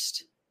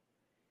forced,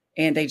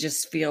 and they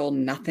just feel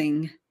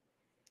nothing,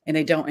 and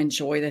they don't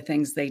enjoy the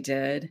things they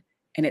did.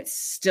 And it's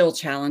still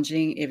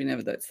challenging, even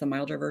if it's the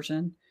milder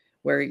version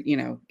where,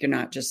 you're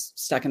not just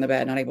stuck in the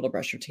bed, not able to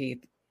brush your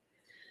teeth.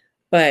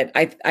 But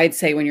I'd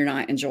say when you're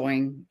not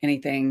enjoying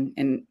anything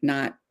and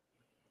not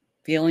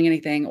feeling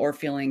anything, or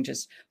feeling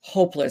just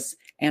hopeless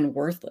and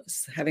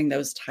worthless, having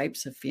those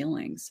types of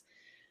feelings,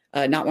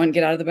 not wanting to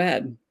get out of the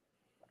bed,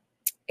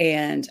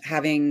 and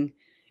having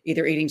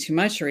either eating too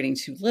much or eating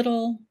too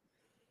little,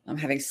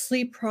 having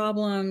sleep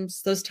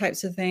problems, those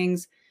types of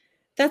things,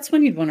 that's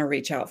when you'd want to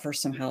reach out for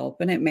some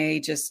help. And it may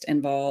just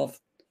involve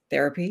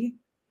therapy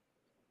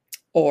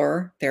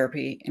or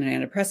therapy and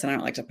an antidepressant. I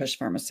don't like to push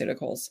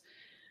pharmaceuticals.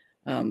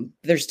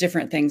 There's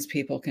different things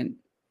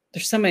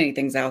there's so many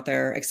things out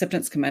there.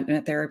 Acceptance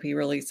commitment therapy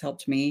really has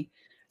helped me.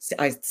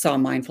 I saw a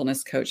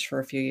mindfulness coach for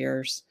a few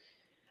years.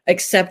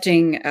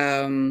 Accepting,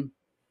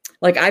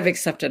 I've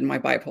accepted my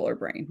bipolar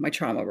brain, my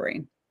trauma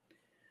brain,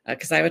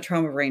 because I have a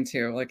trauma brain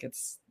too.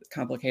 It's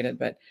complicated,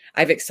 but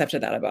I've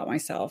accepted that about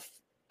myself.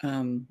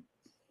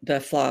 The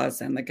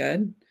flaws and the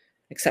good.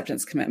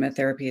 Acceptance commitment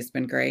therapy has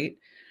been great.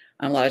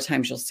 A lot of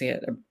times you'll see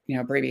it,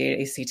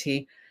 abbreviated ACT.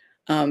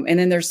 And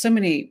then there's so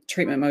many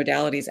treatment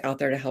modalities out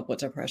there to help with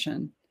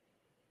depression.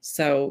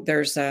 So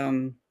there's,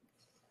 you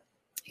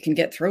can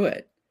get through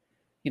it.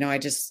 I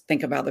just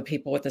think about the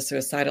people with the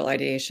suicidal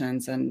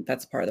ideations, and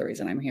that's part of the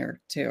reason I'm here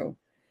too,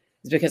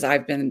 is because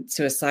I've been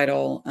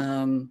suicidal,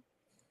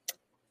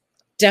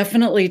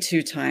 definitely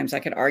 2 times. I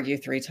could argue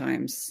 3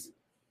 times,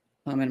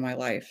 in my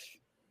life,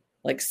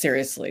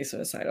 seriously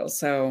suicidal.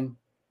 So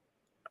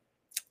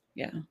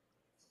yeah.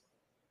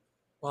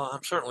 Well,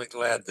 I'm certainly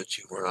glad that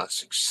you were not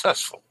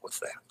successful with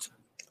that.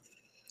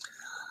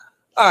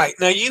 All right.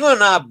 Now, you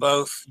and I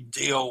both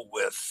deal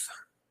with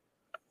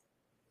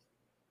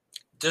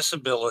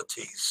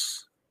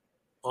disabilities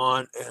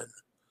on an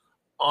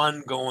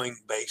ongoing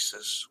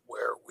basis,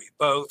 where we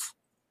both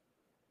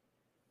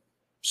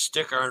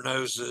stick our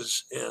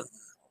noses in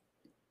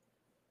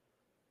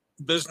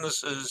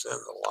businesses and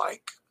the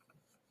like,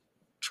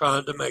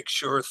 trying to make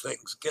sure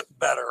things get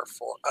better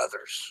for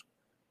others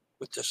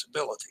with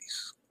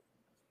disabilities.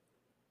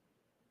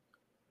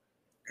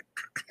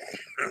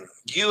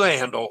 You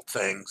handle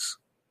things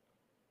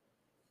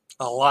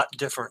a lot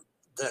different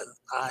than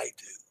I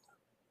do.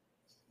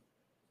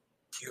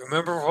 Do you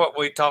remember what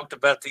we talked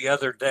about the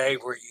other day,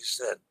 where you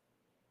said,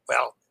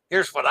 well,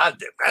 here's what I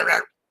do.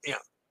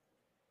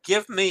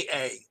 Give me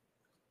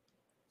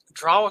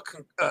draw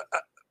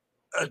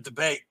a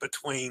debate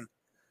between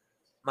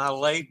my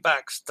laid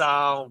back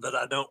style that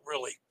I don't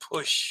really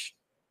push,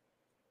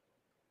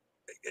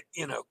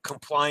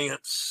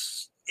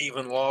 compliance,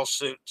 even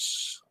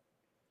lawsuits.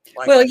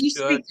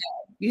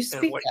 You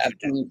speak up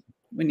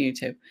when you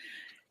too.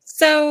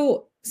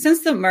 So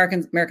since the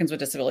Americans with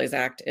Disabilities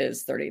Act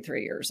is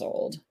 33 years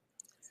old,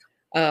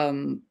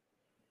 and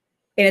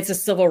it's a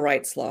civil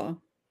rights law,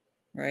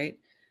 right?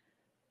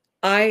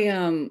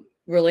 I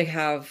really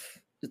have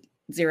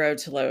 0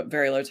 to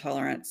very low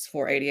tolerance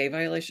for ADA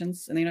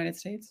violations in the United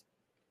States.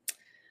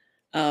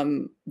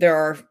 There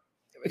are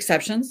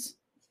exceptions,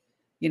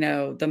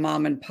 the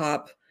mom and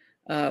pop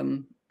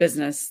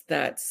business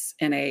that's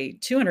in a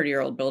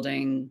 200-year-old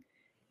building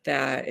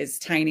that is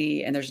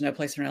tiny, and there's no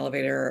place for an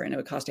elevator, and it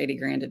would cost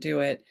 $80,000 to do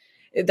it.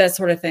 That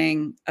sort of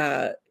thing.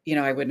 I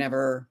would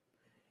never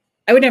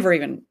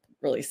even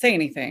really say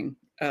anything.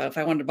 If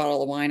I wanted a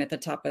bottle of wine at the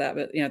top of that,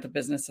 but the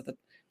business at the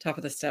top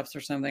of the steps or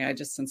something, I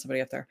just send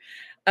somebody up there.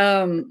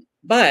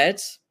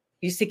 But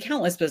you see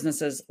countless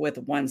businesses with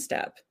 1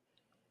 step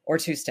or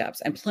 2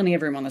 steps and plenty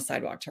of room on the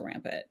sidewalk to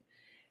ramp it.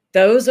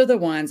 Those are the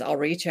ones I'll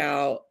reach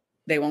out.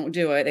 They won't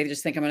do it. They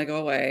just think I'm going to go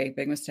away.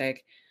 Big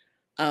mistake.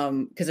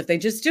 Because if they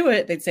just do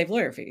it, they'd save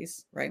lawyer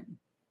fees, right?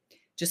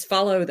 Just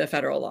follow the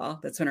federal law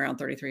that's been around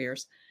 33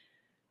 years.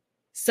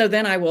 So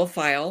then I will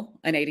file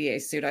an ADA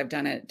suit. I've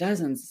done it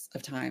dozens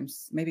of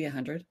times, maybe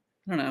 100.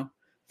 I don't know.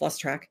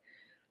 Lost track.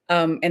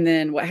 And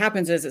then what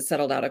happens is it's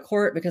settled out of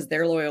court because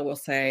their lawyer will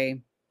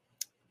say,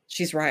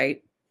 she's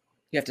right.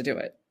 You have to do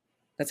it.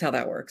 That's how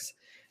that works.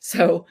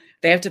 So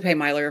they have to pay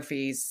my lawyer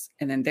fees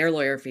and then their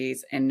lawyer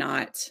fees, and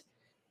not,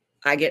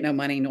 I get no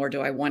money, nor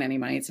do I want any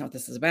money. It's not what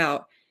this is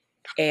about.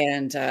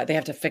 And they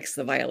have to fix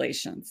the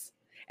violations.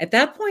 At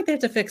that point, they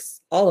have to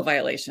fix all the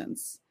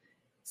violations.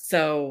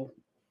 So,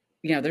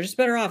 they're just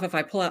better off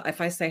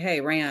if I say,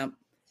 hey, ramp,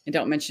 and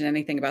don't mention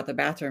anything about the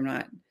bathroom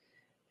not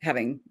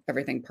having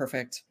everything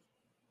perfect.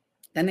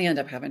 Then they end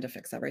up having to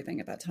fix everything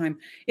at that time.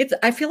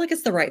 I feel like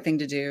it's the right thing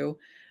to do.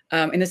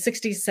 In the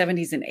 60s,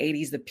 70s, and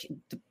 80s,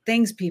 the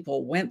things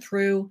people went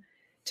through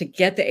to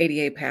get the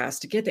ADA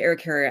passed, to get the Air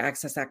Carrier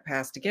Access Act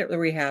passed, to get the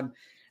rehab,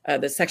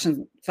 the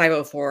Section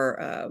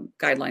 504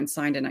 guidelines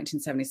signed in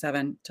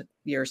 1977, took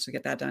years to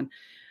get that done.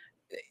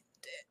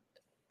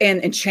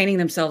 And chaining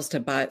themselves to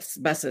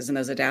buses and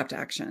those adapt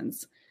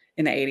actions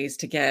in the 80s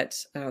to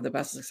get the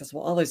buses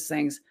accessible, all those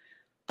things.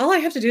 All I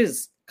have to do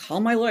is call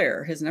my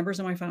lawyer. His number's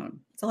on my phone.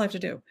 That's all I have to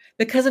do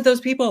because of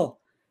those people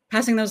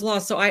passing those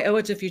laws. So I owe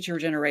it to future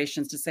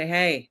generations to say,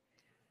 hey,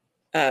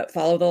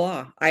 follow the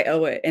law. I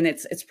owe it. And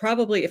it's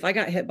probably, if I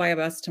got hit by a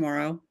bus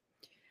tomorrow,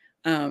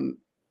 passed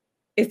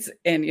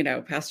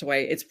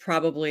away, it's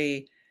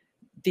probably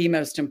the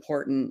most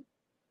important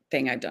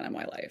thing I've done in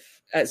my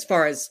life as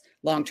far as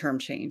long-term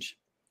change.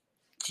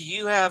 Do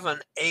you have an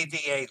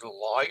ADA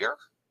lawyer?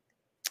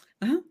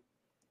 Uh-huh.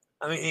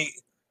 I mean, he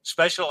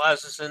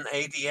specializes in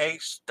ADA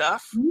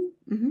stuff.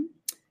 Mm-hmm. Mm-hmm.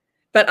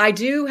 But I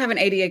do have an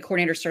ADA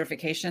coordinator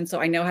certification, so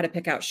I know how to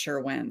pick out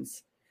sure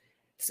wins.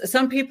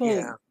 Some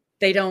people,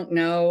 they don't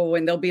know,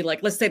 and they'll be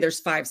like, let's say there's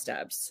 5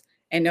 steps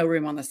and no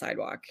room on the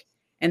sidewalk.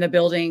 And the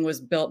building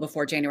was built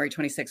before January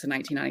 26th of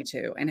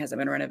 1992 and hasn't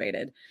been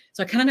renovated.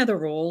 So I kind of know the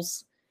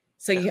rules.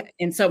 So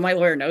so my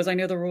lawyer knows I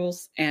know the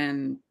rules,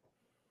 and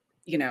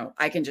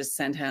I can just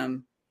send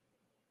him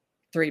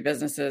 3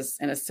 businesses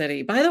in a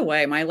city. By the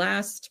way, my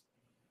last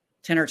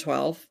 10 or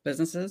 12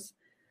 businesses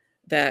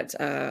that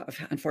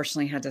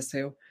unfortunately had to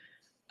sue,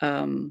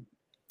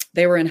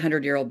 they were in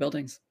 100-year-old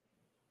buildings,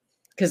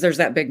 because there's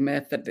that big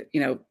myth that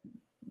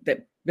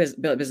that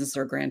businesses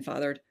are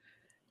grandfathered,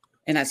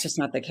 and that's just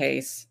not the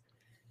case.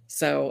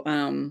 So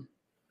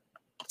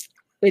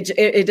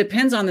it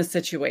depends on the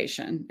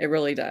situation. It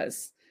really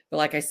does. But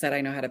like I said, I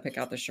know how to pick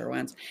out the sure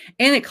wins,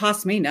 and it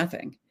costs me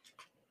nothing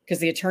because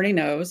the attorney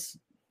knows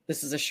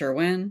this is a sure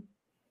win.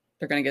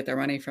 They're going to get their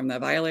money from the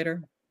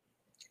violator.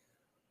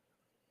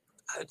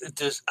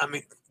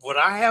 Would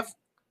I have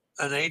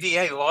an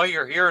ADA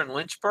lawyer here in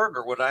Lynchburg,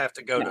 or would I have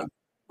to go to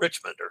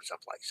Richmond or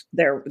someplace?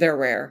 They're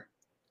rare.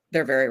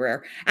 They're very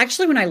rare.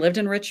 Actually, when I lived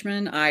in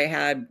Richmond, I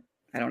had,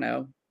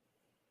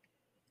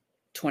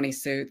 20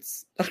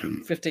 suits,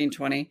 15,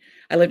 20.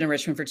 I lived in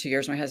Richmond for 2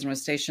 years. My husband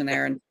was stationed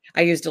there, and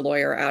I used a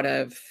lawyer out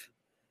of,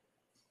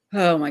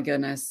 oh my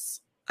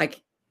goodness,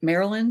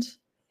 Maryland.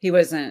 He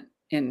wasn't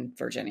in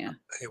Virginia.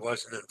 He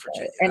wasn't in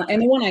Virginia.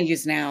 And the one I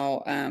use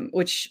now,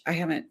 which I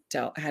haven't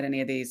had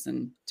any of these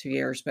in 2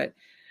 years, but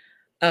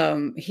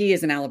he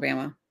is in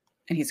Alabama,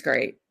 and he's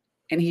great.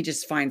 And he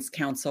just finds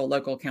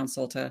local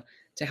counsel to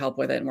help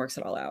with it and works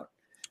it all out.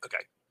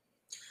 Okay.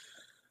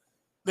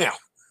 Now,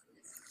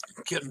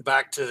 getting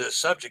back to the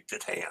subject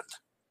at hand.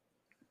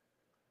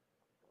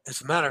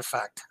 As a matter of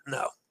fact,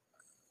 no.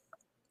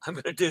 I'm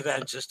going to do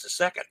that in just a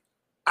second.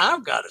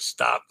 I've got to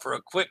stop for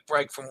a quick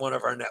break from one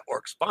of our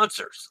network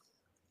sponsors.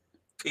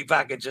 Be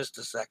back in just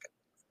a second.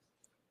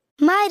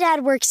 My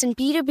dad works in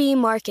B2B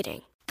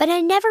marketing, but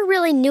I never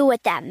really knew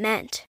what that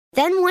meant.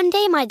 Then one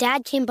day my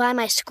dad came by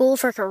my school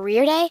for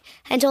career day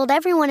and told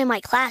everyone in my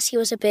class he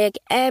was a big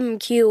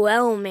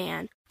MQL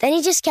man. Then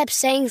he just kept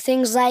saying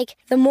things like,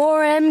 the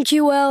more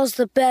MQLs,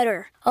 the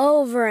better,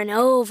 over and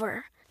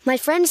over. My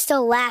friends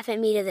still laugh at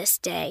me to this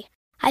day.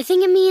 I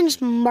think it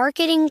means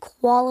marketing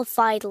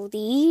qualified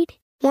lead.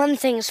 One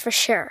thing's for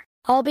sure.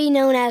 I'll be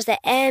known as the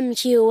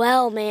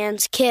MQL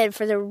man's kid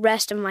for the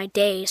rest of my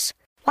days.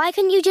 Why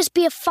couldn't you just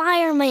be a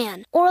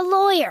fireman or a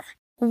lawyer?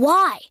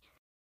 Why?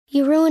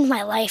 You ruined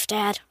my life,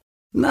 Dad.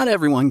 Not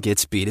everyone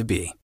gets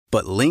B2B,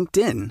 but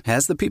LinkedIn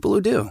has the people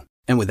who do.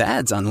 And with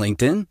ads on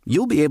LinkedIn,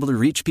 you'll be able to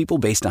reach people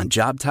based on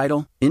job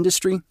title,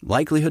 industry,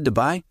 likelihood to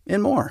buy,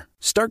 and more.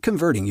 Start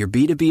converting your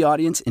B2B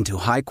audience into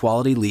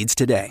high-quality leads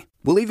today.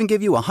 We'll even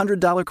give you a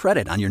 $100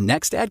 credit on your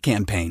next ad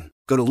campaign.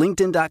 Go to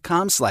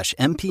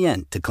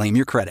linkedin.com/MPN to claim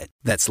your credit.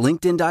 That's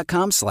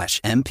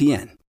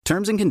linkedin.com/MPN.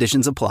 Terms and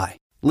conditions apply.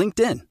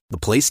 LinkedIn, the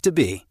place to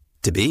be,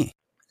 to be.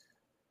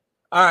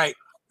 All right,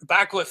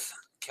 back with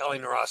Kelly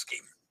Narowski,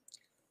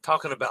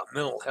 talking about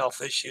mental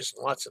health issues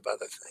and lots of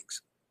other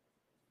things.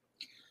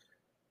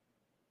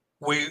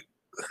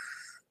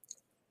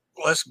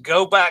 Let's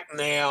go back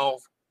now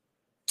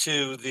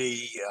to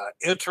the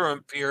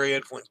interim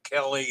period when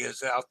Kelly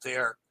is out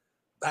there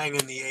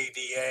banging the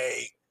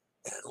ADA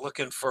and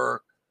looking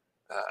for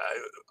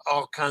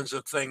all kinds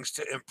of things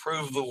to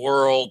improve the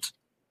world.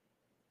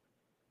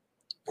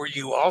 Were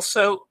you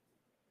also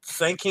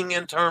thinking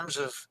in terms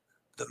of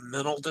the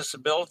mental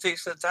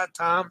disabilities at that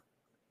time?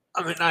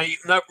 I mean, I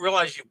not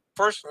realize you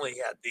personally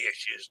had the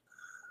issues,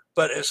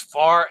 but as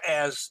far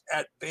as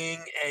at being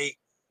a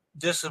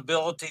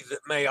disability that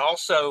may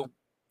also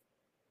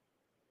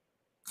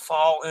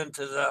fall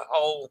into the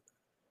whole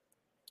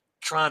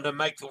trying to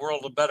make the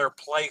world a better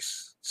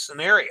place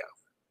scenario.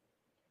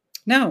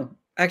 No,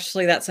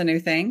 actually, that's a new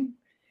thing.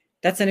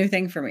 That's a new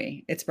thing for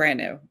me. It's brand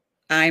new.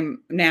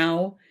 I'm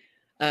now,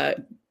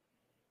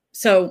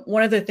 so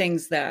one of the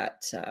things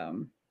that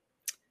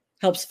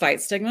helps fight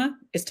stigma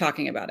is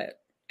talking about it.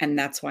 And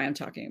that's why I'm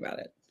talking about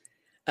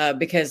it.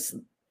 Because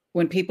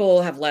when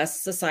people have less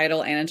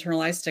societal and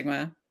internalized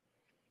stigma,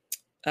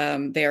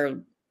 they're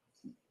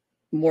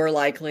more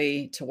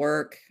likely to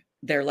work,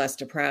 they're less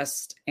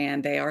depressed,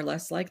 and they are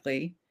less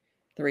likely,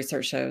 the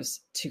research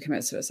shows, to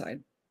commit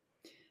suicide.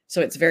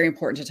 So it's very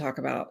important to talk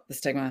about the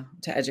stigma,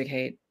 to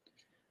educate.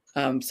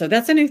 So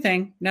that's a new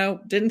thing. No,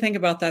 didn't think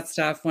about that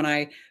stuff when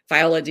I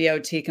file a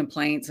DOT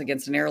complaints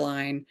against an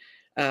airline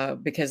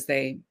because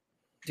they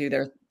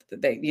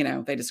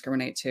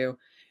discriminate too.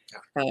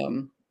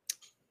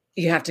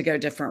 You have to go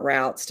different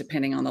routes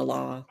depending on the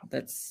law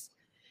that's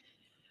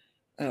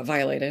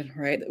violated,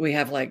 right? We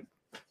have like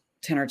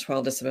 10 or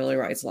 12 disability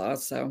rights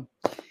laws. So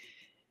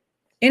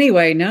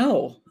anyway,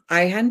 no,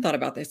 I hadn't thought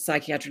about the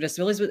psychiatric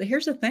disabilities, but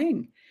here's the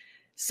thing.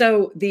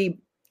 So the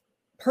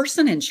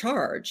person in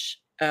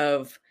charge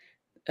of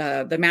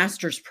the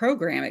master's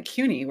program at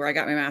CUNY, where I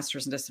got my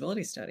master's in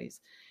disability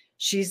studies,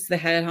 she's the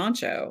head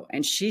honcho.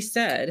 And she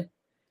said,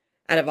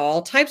 out of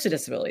all types of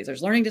disabilities,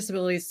 there's learning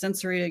disabilities,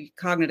 sensory,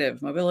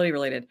 cognitive, mobility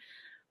related,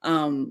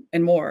 and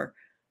more.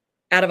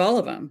 Out of all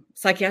of them,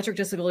 psychiatric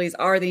disabilities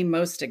are the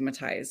most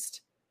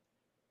stigmatized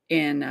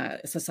in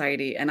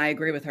society. And I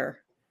agree with her.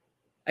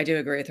 I do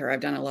agree with her. I've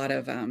done a lot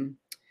of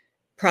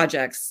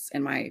projects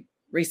in my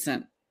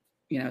recent,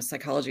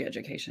 psychology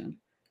education.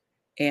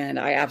 And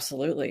I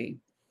absolutely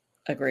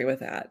agree with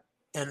that.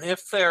 And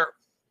if they're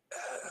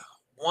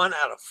 1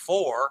 out of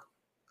 4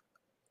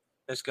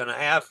 is going to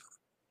have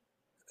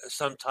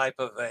some type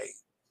of a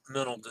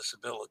mental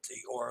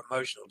disability or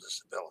emotional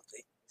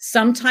disability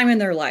sometime in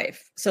their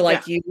life. So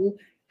like you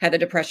had the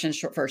depression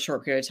for a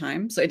short period of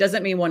time. So it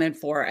doesn't mean 1 in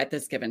 4 at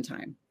this given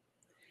time.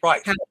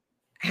 Right.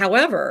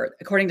 However,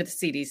 according to the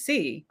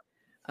CDC,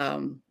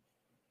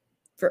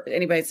 for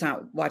anybody that's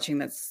not watching,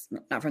 that's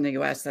not from the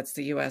US, that's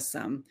the US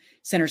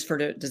Centers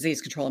for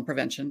Disease Control and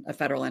Prevention, a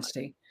federal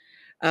entity.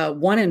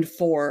 1 in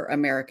 4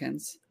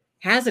 Americans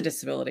has a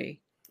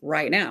disability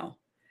right now.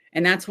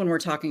 And that's when we're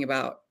talking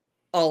about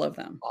all of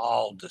them.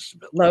 All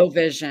disabilities. Low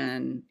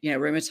vision,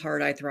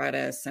 rheumatoid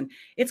arthritis. And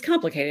it's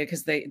complicated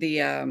because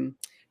the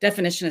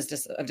definition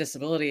of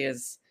disability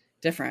is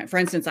different. For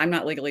instance, I'm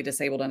not legally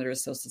disabled under the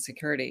Social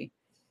Security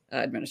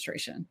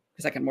Administration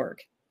because I can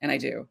work, and I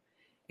do,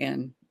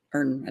 and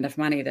earn enough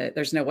money that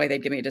there's no way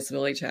they'd give me a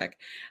disability check.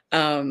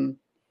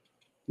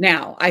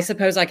 Now, I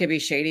suppose I could be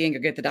shady and go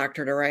get the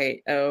doctor to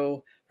write,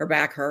 oh, her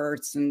back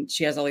hurts and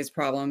she has all these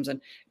problems,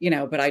 and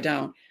but I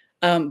don't.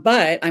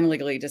 But I'm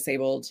legally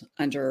disabled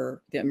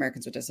under the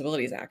Americans with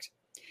Disabilities Act.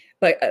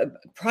 But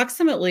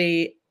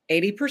approximately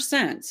 80%,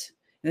 and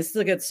this is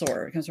a good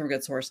source, it comes from a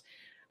good source,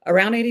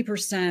 around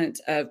 80%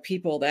 of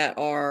people that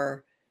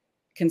are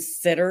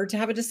considered to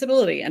have a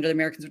disability under the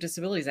Americans with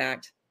Disabilities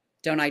Act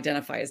don't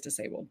identify as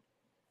disabled.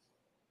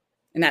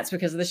 And that's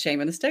because of the shame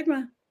and the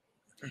stigma.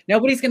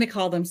 Nobody's going to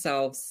call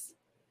themselves,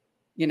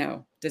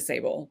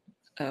 disabled.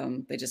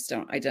 They just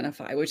don't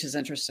identify, which is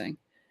interesting.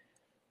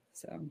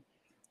 So.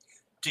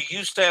 Do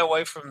you stay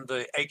away from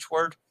the H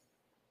word?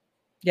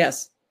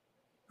 Yes.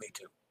 Me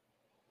too.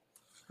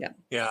 Yeah.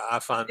 Yeah, I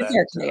find it's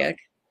that archaic.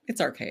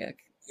 It's archaic.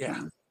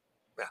 Yeah.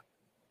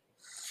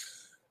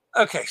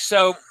 Okay,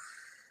 so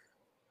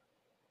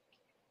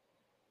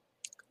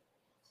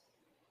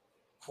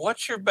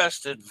what's your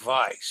best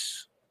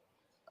advice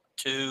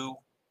to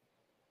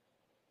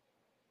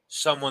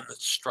someone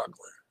that's struggling,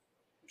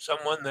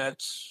 someone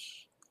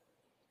that's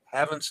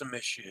having some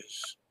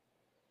issues?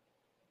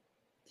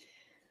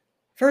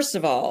 First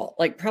of all,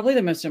 probably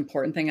the most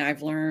important thing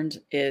I've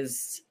learned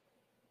is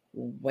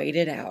wait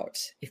it out.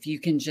 If you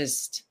can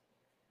just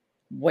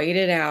wait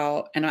it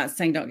out, and I'm not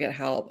saying don't get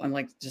help. I'm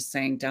just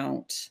saying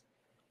don't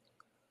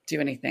do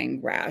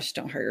anything rash.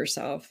 Don't hurt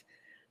yourself.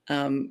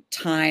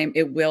 Time,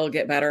 it will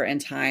get better in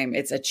time.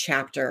 It's a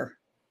chapter.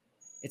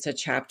 It's a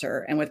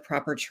chapter. And with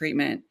proper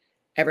treatment,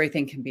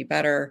 everything can be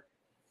better.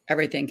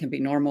 Everything can be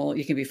normal.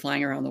 You can be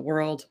flying around the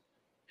world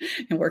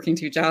and working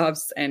 2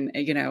 jobs and,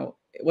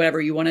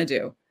 whatever you want to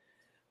do.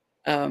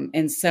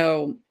 And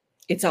so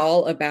it's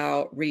all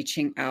about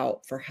reaching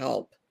out for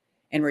help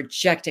and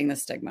rejecting the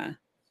stigma.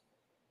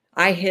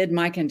 I hid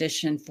my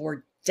condition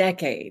for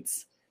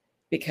decades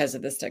because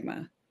of the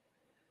stigma.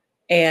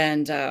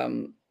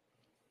 And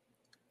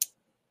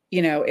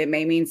it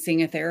may mean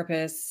seeing a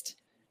therapist,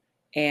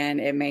 and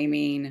it may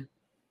mean,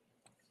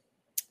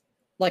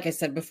 like I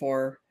said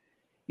before,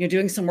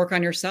 doing some work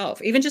on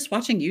yourself, even just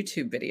watching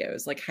YouTube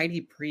videos like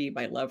Heidi Priebe.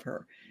 I love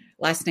her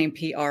last name,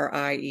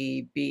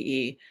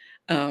 Priebe.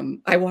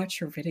 I watch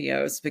her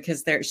videos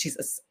because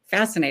she's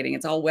fascinating.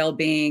 It's all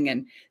well-being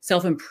and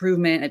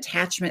self-improvement,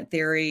 attachment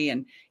theory.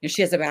 And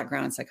she has a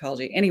background in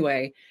psychology.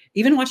 Anyway,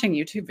 even watching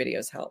YouTube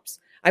videos helps.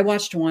 I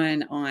watched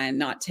one on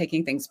not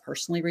taking things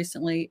personally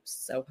recently.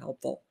 So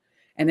helpful.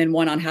 And then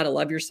one on how to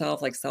love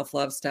yourself, like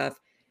self-love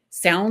stuff.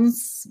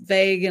 Sounds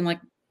vague and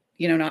like,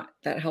 not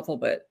that helpful,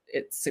 but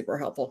it's super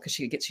helpful because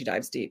she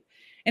dives deep.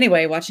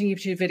 Anyway, watching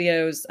YouTube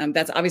videos,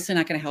 that's obviously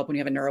not going to help when you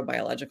have a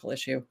neurobiological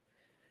issue.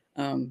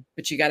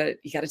 But you gotta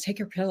take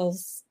your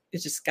pills. You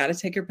just gotta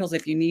take your pills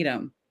if you need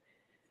them.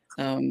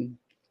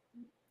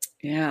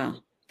 Yeah,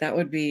 that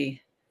would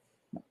be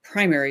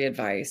primary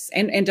advice.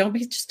 And don't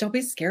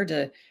be scared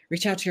to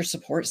reach out to your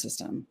support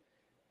system,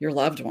 your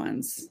loved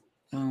ones.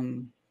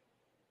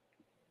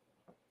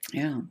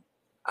 Yeah.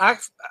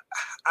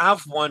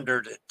 I've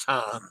wondered at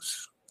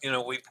times,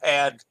 we've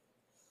had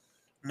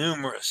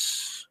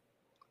numerous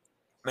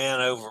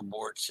man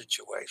overboard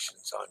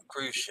situations on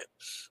cruise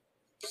ships.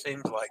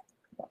 Seems like,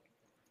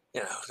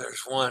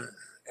 there's one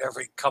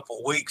every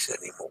couple weeks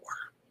anymore.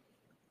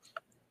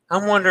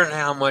 I'm wondering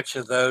how much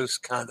of those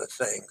kind of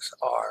things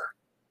are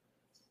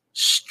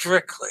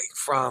strictly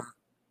from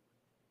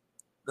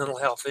mental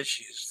health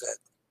issues that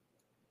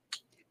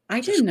I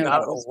didn't know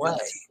that was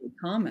really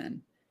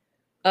common.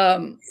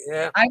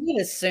 Yeah. I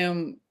would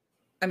assume,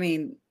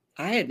 I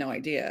had no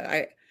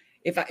idea.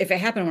 If it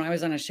happened when I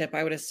was on a ship,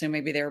 I would assume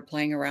maybe they were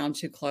playing around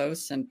too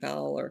close and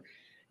fell, or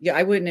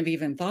I wouldn't have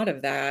even thought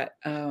of that.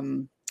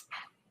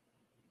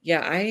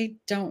 I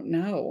don't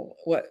know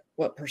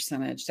what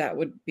percentage. That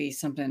would be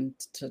something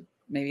to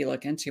maybe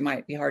look into.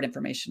 Might be hard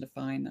information to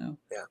find though.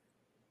 Yeah.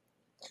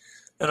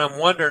 And I'm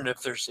wondering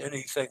if there's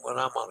anything when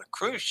I'm on a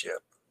cruise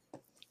ship.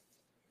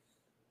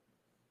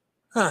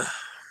 I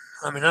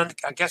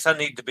guess I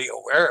need to be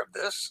aware of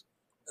this.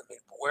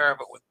 Aware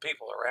of it with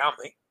people around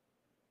me,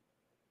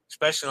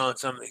 especially on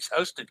some of these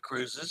hosted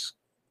cruises,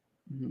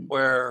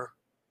 where,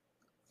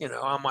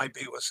 I might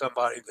be with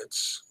somebody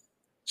that's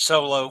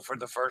solo for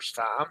the first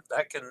time.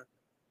 That can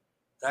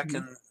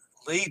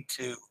lead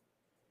to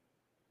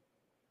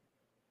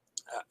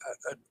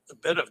a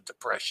bit of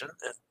depression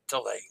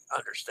until they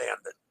understand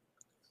that,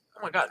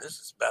 oh my God, this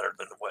is better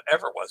than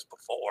whatever was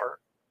before.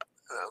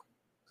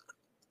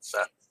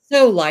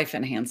 So life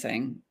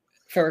enhancing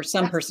for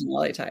some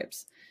personality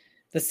types,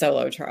 the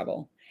solo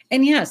travel.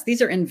 And yes,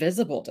 these are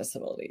invisible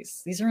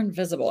disabilities. These are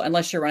invisible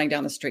unless you're running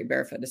down the street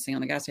barefoot to sing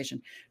on the gas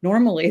station.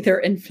 Normally they're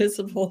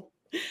invisible.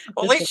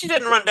 Well, at least you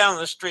didn't run down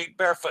the street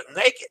barefoot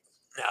naked.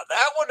 Now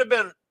that would have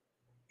been,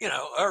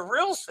 a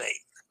real thing.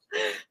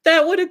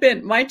 That would have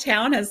been, my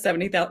town has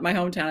 70,000, my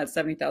hometown has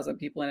 70,000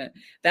 people in it.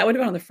 That would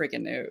have been on the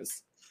freaking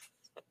news.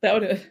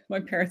 My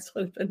parents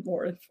would have been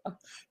mortified.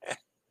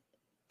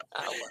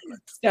 I love it.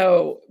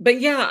 So, but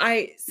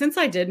since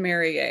I did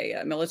marry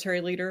a military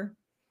leader,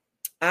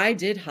 I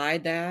did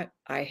hide that.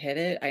 I hid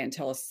it. I didn't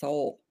tell a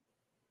soul.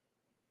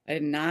 I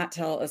did not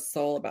tell a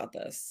soul about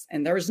this.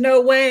 And there was no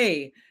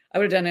way I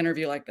would have done an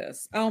interview like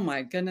this. Oh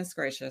my goodness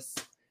gracious.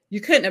 You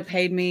couldn't have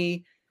paid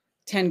me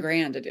 10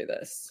 grand to do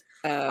this.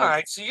 All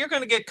right. So you're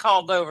going to get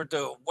called over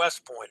to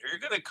West Point, or you're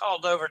going to get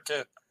called over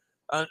to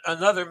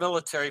another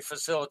military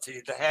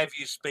facility to have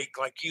you speak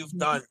like you've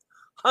done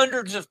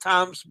hundreds of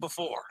times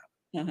before.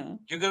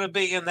 You're going to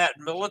be in that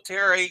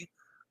military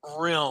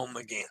realm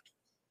again.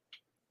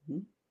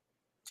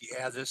 Do you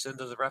add this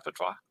into the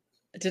repertoire?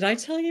 Did I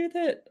tell you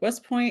that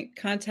West Point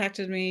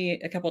contacted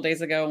me a couple of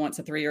days ago and wants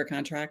a 3-year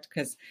contract?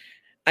 Because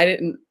I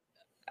didn't.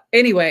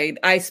 Anyway,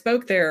 I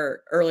spoke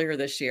there earlier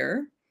this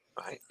year.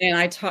 Right.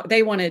 And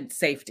they wanted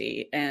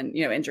safety and,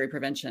 injury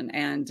prevention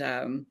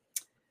and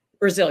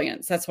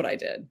resilience. That's what I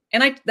did.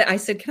 And I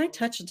said, can I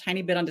touch a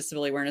tiny bit on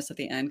disability awareness at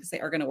the end? Because they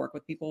are going to work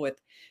with people with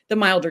the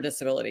milder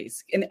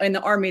disabilities. In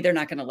the Army, they're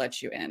not going to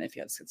let you in if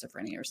you have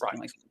schizophrenia or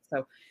something like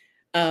that.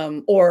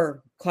 So,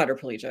 or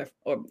quadriplegia,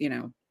 or,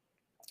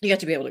 you have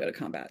to be able to go to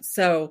combat.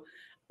 So,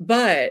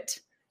 but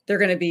they're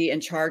going to be in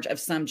charge of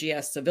some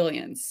GS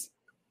civilians,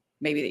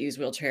 maybe that use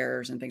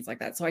wheelchairs and things like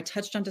that. So I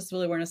touched on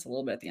disability awareness a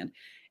little bit at the end.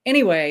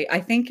 Anyway,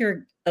 I think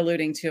you're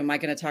alluding to, am I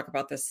going to talk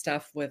about this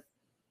stuff with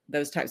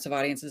those types of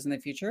audiences in the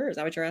future? Is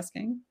that what you're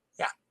asking?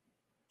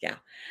 Yeah.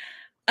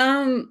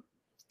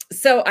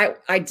 So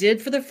I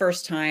did for the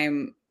first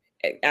time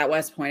at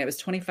West Point. It was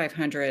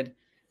 2,500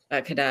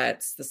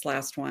 cadets, this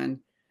last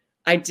one.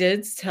 I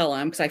did tell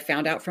them, because I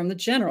found out from the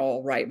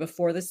general right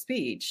before the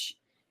speech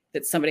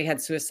that somebody had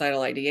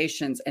suicidal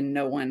ideations, and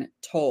no one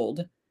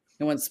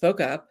spoke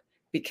up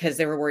because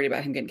they were worried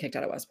about him getting kicked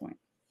out of West Point.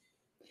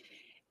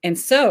 And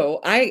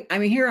so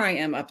here I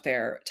am up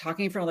there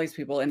talking for all these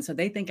people. And so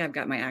they think I've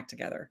got my act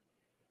together.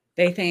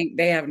 They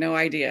have no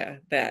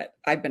idea that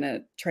I've been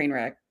a train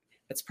wreck.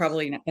 That's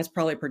probably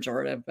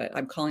pejorative, but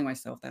I'm calling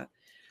myself that.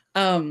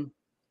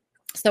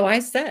 So I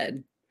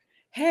said,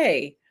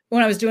 hey,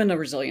 when I was doing the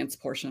resilience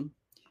portion,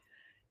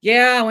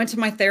 Yeah, I went to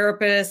my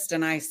therapist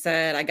and I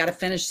said, I got to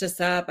finish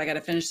this up. I got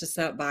to finish this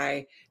up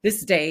by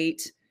this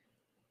date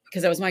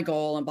because that was my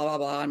goal and blah, blah,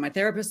 blah. And my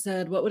therapist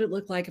said, what would it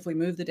look like if we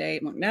moved the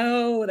date? I'm like,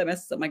 no, that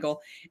messes up my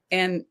goal.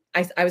 And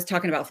I was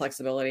talking about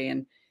flexibility.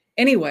 And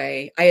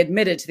anyway, I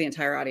admitted to the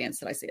entire audience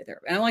that I see a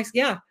therapist. And I'm like,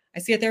 yeah, I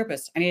see a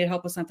therapist. I needed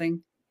help with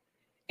something.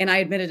 And I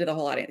admitted to the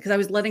whole audience because I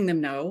was letting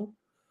them know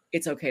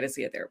it's okay to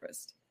see a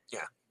therapist.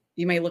 Yeah.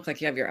 You may look like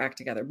you have your act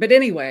together. But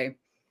anyway,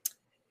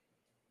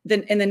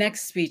 then in the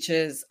next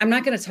speeches, I'm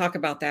not going to talk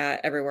about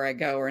that everywhere I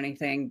go or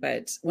anything,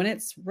 but when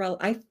it's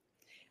relevant,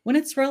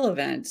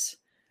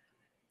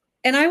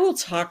 and I will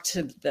talk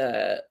to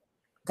the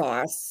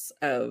boss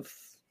of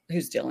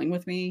who's dealing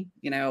with me,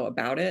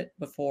 about it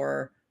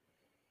before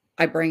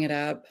I bring it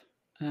up.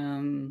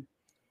 But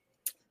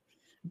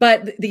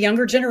the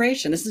younger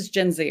generation, this is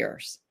Gen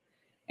Zers.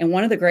 And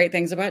one of the great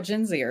things about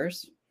Gen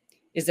Zers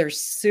is they're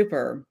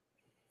super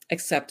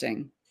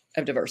accepting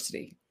of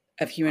diversity,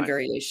 of human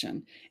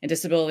variation, and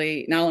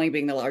disability, not only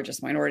being the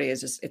largest minority,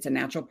 it's a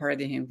natural part of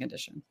the human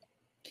condition.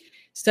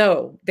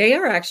 So they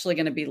are actually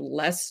going to be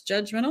less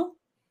judgmental.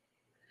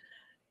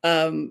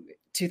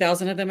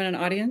 2,000 of them in an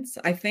audience,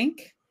 I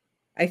think,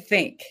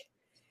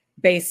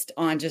 based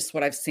on just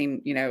what I've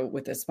seen,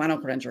 with the spinal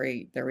cord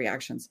injury, their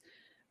reactions,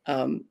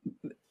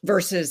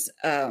 versus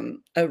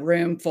a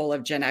room full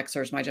of Gen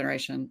Xers, my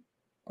generation,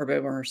 or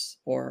boomers,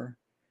 or,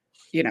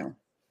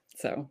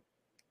 so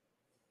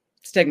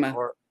stigma.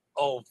 Or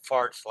old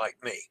farts like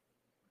me.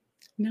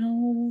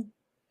 No.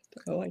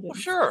 Oh, I didn't. Well,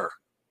 sure.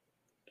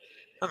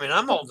 I mean,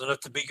 I'm old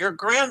enough to be your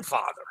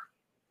grandfather.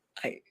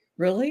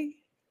 Really?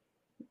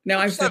 No,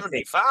 I'm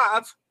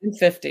 75. I'm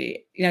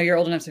 50. You're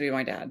old enough to be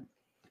my dad.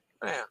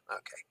 Yeah,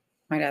 okay.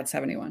 My dad's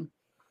 71.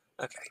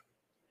 Okay.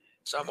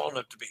 So I'm old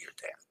enough to be your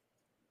dad.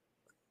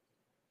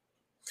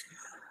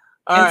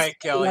 All right,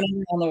 Kelly.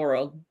 Around the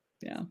world.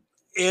 Yeah.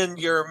 In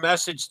your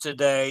message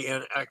today,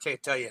 and I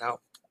can't tell you how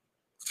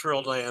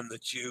thrilled I am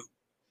that you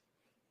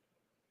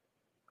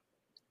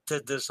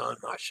did this on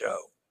my show.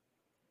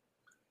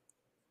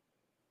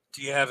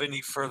 Do you have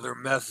any further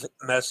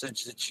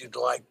message that you'd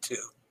like to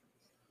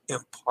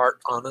impart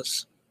on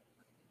us?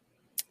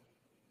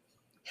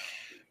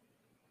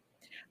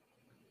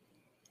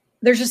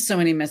 There's just so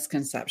many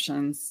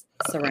misconceptions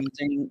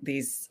surrounding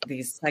these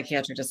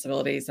psychiatric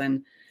disabilities,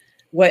 and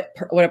what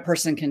a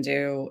person can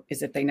do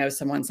is, if they know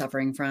someone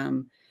suffering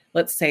from,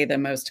 let's say, the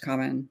most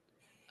common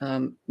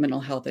mental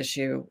health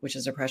issue, which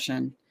is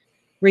depression,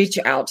 reach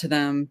out to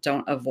them,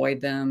 don't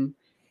avoid them,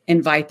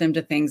 invite them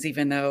to things,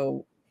 even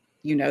though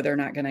they're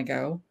not going to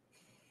go,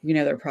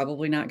 they're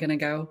probably not going to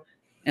go,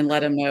 and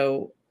let them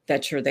know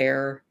that you're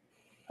there.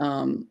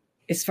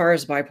 As far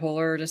as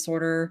bipolar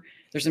disorder,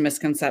 there's a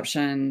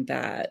misconception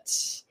that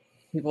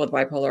people with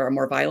bipolar are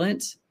more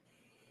violent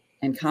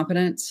and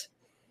competent.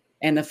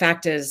 And the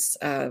fact is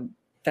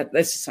that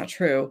this is not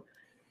true.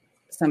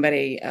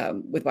 Somebody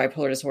with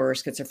bipolar disorder,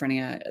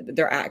 schizophrenia,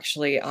 they're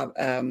actually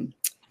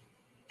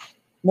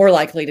more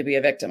likely to be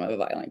a victim of a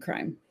violent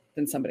crime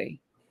than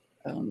somebody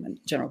in the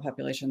general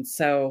population.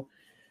 So,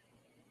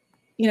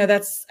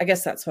 I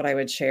guess that's what I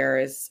would share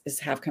is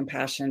have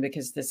compassion,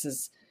 because this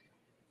is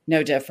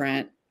no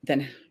different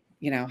than,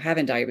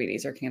 having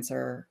diabetes or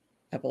cancer,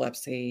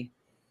 epilepsy.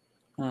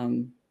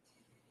 And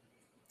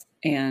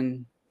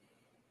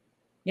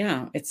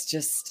yeah, it's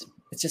just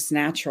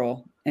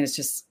natural. And it's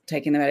just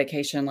taking the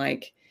medication,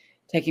 like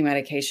taking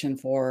medication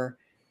for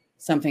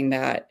something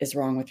that is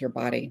wrong with your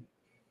body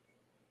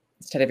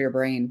instead of your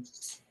brain.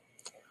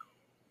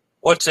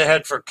 What's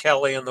ahead for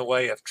Kelly in the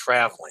way of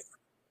traveling?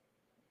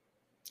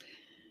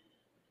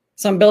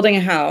 So I'm building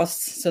a house,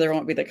 so there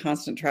won't be the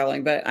constant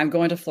traveling, but I'm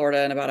going to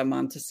Florida in about a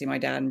month to see my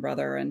dad and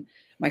brother, and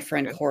my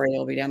friend Corey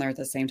will be down there at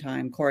the same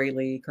time. Corey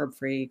Lee, Curb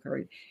Free.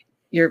 Corey,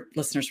 your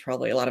listeners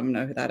probably, a lot of them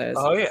know who that is.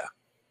 Oh, yeah.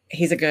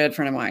 He's a good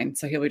friend of mine,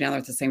 so he'll be down there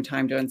at the same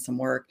time doing some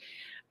work.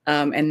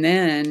 And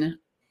then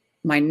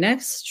my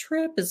next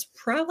trip is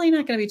probably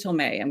not going to be till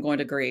May. I'm going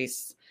to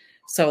Greece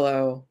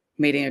solo,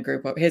 meeting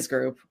his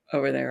group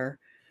over there.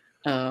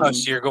 So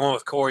you're going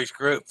with Corey's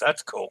group.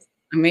 That's cool.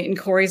 I'm meeting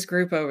Corey's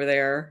group over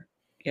there.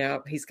 Yeah,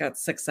 he's got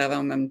 6 of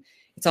them, and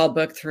it's all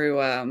booked through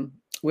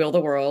Wheel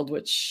the World,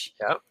 which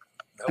I'm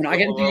not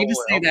getting paid to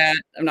say that.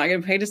 I'm not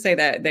getting paid to say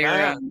that.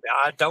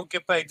 I don't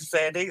get paid to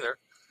say it either.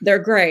 They're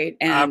great.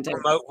 And I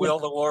promote Wheel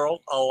the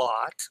World a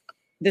lot.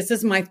 This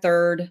is my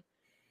 3rd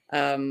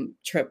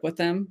trip with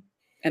them,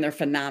 and they're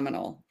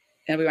phenomenal.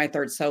 And it'll be my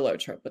 3rd solo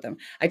trip with them.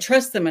 I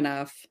trust them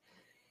enough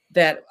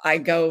that I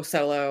go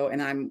solo,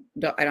 and I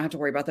don't have to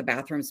worry about the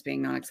bathrooms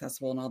being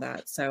non-accessible and all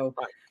that. So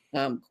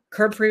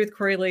Curb Free with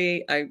Corey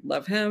Lee, I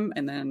love him.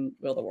 And then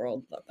Wheel the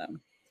World, love them.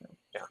 So.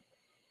 Yeah.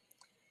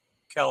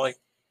 Kelly,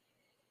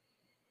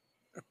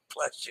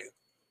 bless you.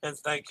 And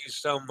thank you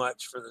so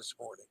much for this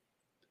morning.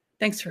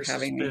 Thanks for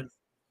having me. Been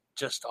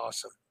just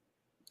awesome.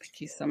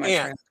 Thank you so much.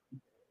 And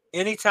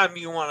anytime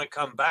you want to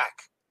come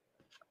back,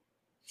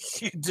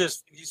 you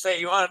say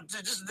you want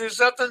to just do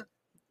something,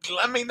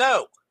 let me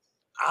know.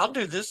 I'll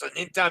do this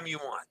anytime you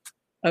want.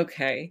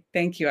 Okay.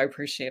 Thank you. I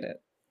appreciate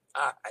it.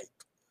 All right.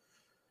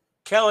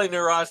 Kelly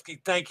Narowski,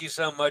 thank you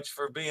so much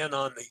for being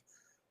on the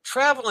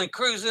Travel and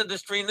Cruise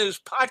Industry News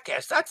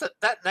podcast.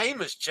 That name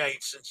has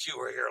changed since you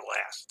were here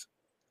last.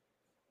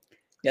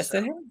 Yes,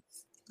 it has.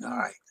 All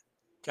right.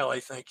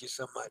 Kelly, thank you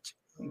so much.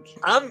 Thank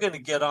you. I'm going to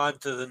get on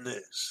to the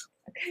news.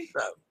 Okay.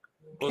 So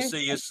we'll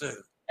see you soon.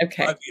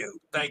 Okay. Love you.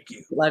 Thank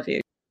you. Love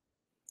you.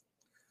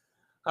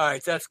 All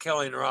right. That's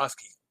Kelly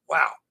Narowski.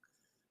 Wow.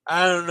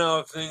 I don't know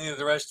if any of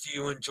the rest of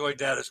you enjoyed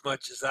that as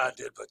much as I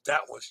did, but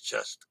that was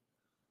just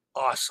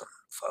awesome,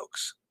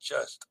 folks.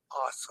 Just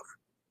awesome.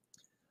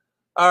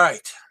 All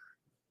right.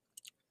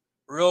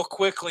 Real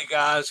quickly,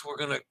 guys, we're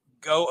going to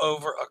go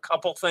over a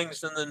couple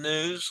things in the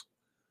news.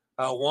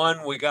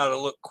 One, we got to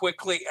look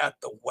quickly at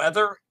the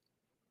weather.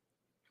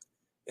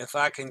 If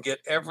I can get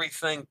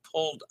everything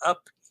pulled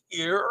up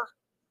here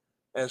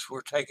as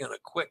we're taking a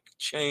quick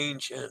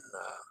change in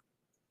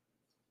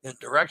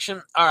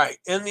direction. All right,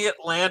 in the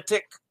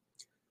Atlantic,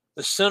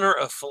 the center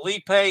of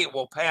Felipe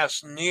will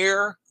pass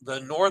near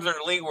the northern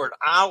Leeward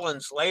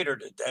Islands later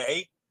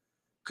today.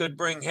 Could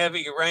bring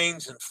heavy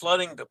rains and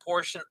flooding to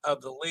portion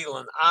of the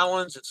Leeward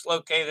Islands. It's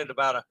located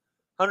about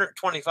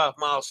 125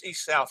 miles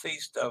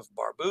east-southeast of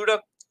Barbuda.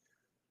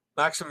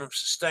 Maximum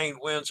sustained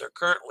winds are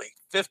currently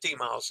 50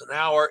 miles an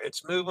hour.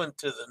 It's moving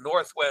to the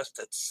northwest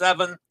at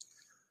 7.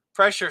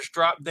 Pressure's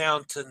dropped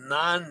down to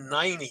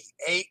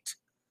 998.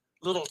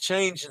 Little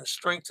change in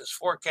strength is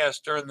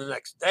forecast during the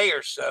next day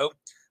or so,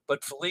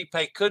 but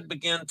Felipe could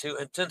begin to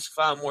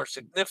intensify more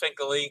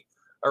significantly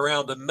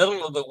around the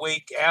middle of the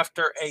week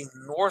after a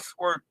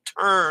northward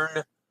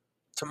turn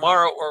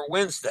tomorrow or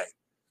Wednesday.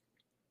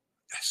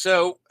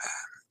 So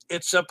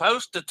it's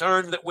supposed to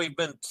turn that we've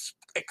been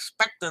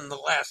expecting the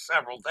last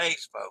several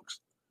days, folks.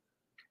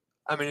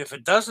 I mean, if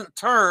it doesn't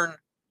turn,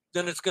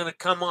 then it's going to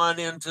come on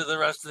into the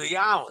rest of the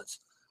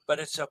islands. But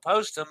it's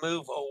supposed to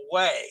move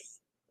away,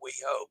 we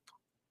hope.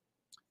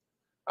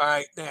 All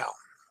right, now,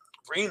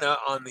 Rena,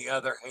 on the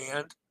other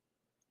hand,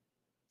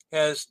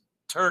 has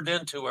turned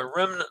into a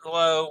remnant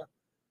low.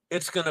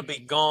 It's going to be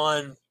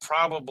gone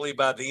probably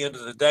by the end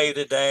of the day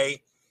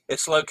today.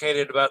 It's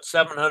located about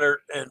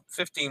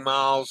 750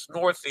 miles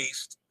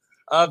northeast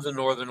of the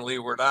northern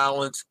Leeward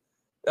Islands.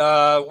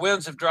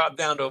 Winds have dropped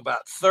down to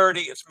about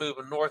 30. It's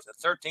moving north at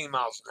 13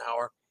 miles an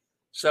hour.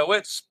 So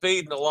it's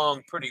speeding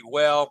along pretty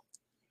well.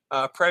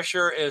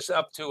 Pressure is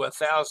up to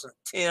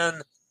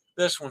 1,010.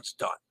 This one's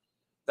done.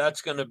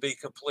 That's going to be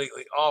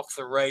completely off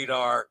the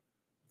radar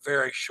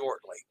very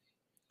shortly.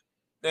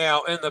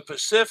 Now, in the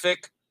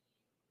Pacific,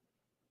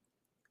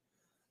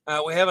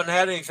 we haven't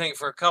had anything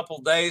for a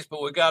couple days,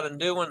 but we got a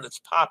new one that's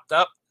popped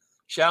up.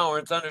 Shower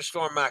and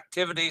thunderstorm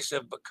activities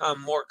have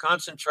become more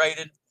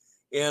concentrated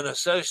in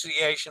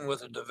association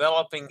with a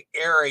developing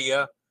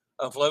area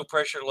of low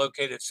pressure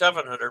located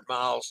 700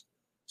 miles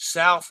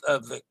south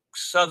of the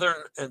southern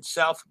and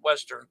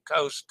southwestern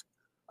coast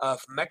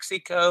of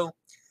Mexico.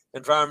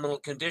 Environmental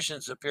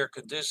conditions appear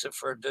conducive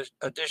for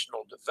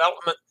additional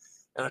development,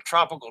 and a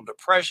tropical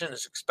depression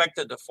is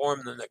expected to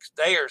form the next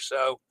day or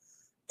so,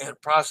 and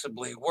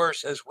possibly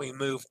worse as we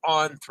move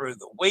on through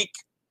the week.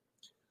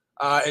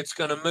 It's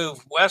going to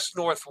move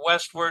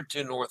west-northwestward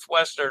to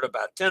northwestward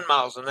about 10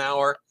 miles an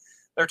hour.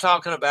 They're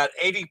talking about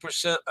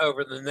 80%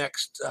 over the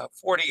next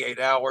 48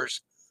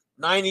 hours,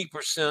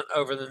 90%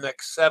 over the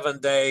next 7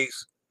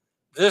 days.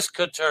 This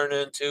could turn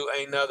into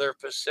another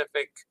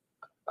Pacific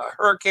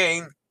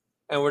hurricane,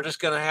 and we're just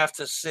going to have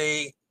to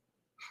see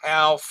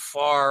how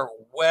far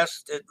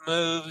west it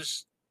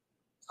moves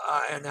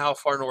and how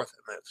far north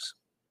it moves.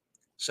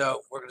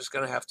 So we're just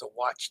going to have to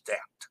watch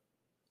that.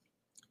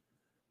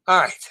 All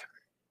right.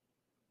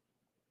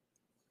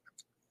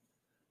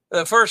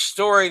 The first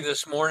story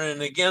this morning,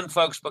 and again,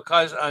 folks,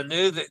 because I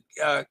knew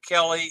that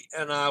Kelly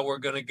and I were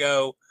going to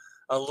go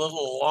a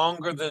little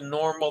longer than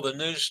normal, the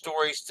news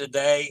stories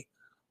today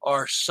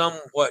are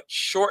somewhat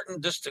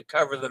shortened just to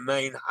cover the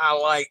main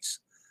highlights.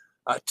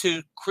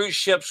 2 cruise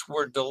ships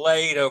were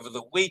delayed over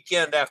the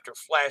weekend after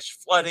flash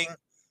flooding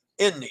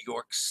in New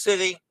York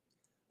City.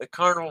 The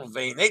Carnival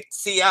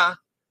Venezia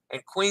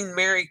and Queen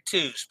Mary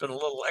II spent a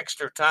little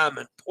extra time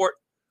in port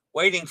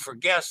waiting for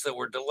guests that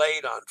were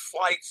delayed on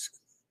flights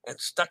and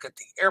stuck at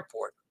the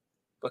airport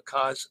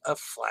because of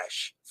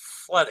flash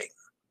flooding.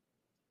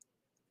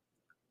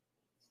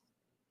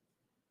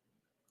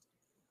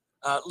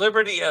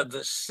 Liberty of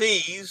the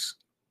Seas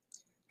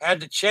had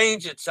to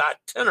change its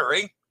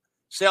itinerary,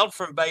 sailed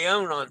from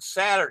Bayonne on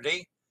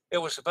Saturday. It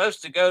was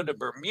supposed to go to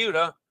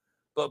Bermuda,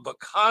 but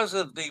because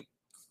of the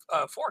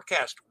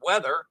forecast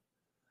weather,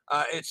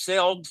 it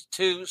sailed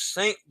to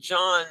St.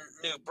 John,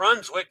 New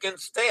Brunswick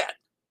instead.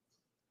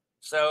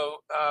 So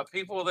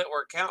people that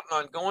were counting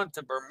on going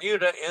to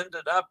Bermuda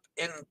ended up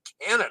in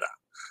Canada.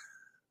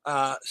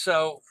 And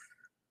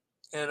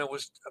it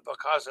was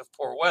because of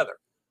poor weather.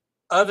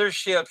 Other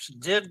ships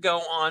did go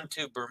on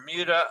to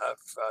Bermuda.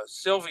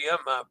 Sylvia,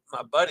 my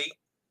buddy,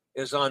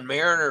 is on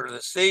Mariner of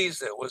the Seas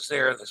that was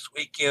there this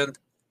weekend.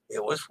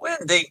 It was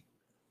windy.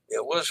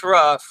 It was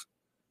rough,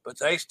 but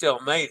they still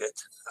made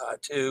it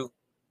to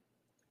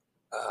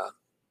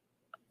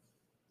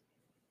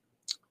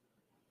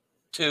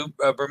to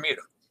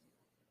Bermuda.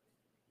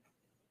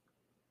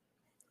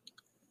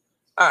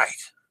 All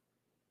right.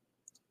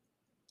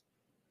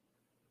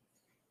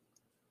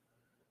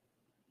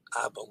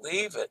 I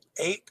believe it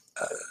ate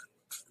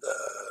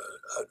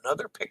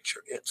another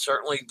picture. It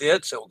certainly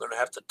did, so we're going to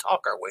have to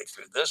talk our way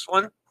through this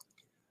one.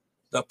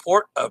 The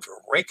port of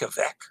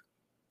Reykjavik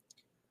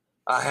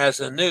has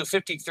a new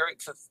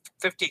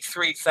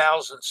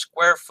 53,000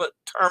 square foot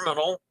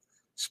terminal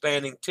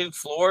spanning 2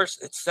 floors.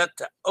 It's set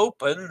to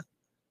open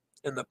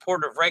in the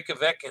port of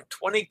Reykjavik in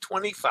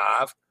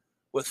 2025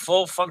 with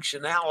full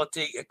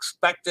functionality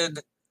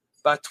expected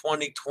by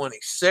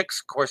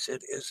 2026. Of course,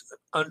 it is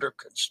under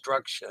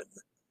construction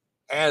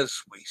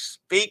as we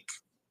speak.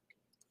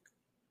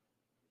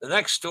 The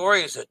next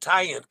story is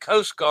Italian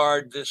Coast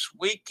Guard this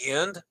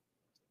weekend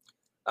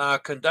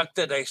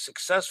conducted a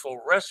successful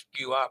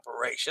rescue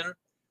operation,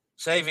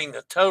 saving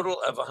a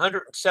total of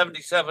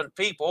 177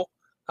 people,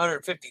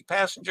 150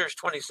 passengers,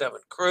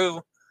 27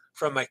 crew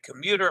from a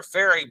commuter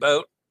ferry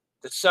boat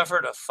that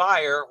suffered a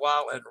fire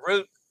while en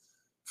route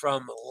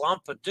from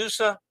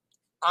Lampedusa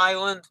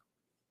Island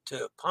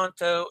to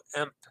Ponto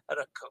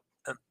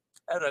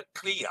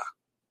Empedoclea.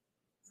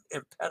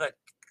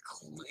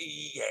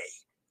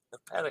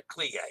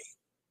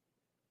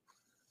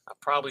 I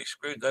probably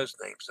screwed those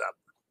names up.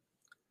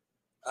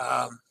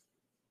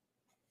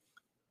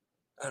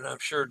 And I'm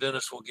sure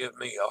Dennis will give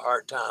me a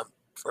hard time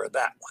for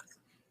that one.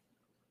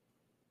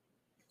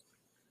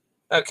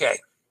 Okay.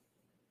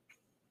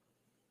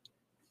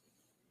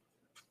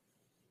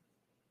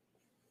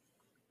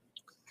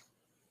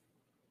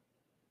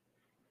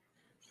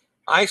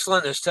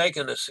 Iceland has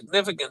taken a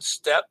significant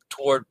step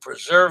toward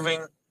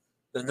preserving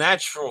the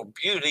natural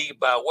beauty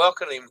by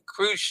welcoming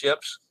cruise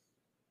ships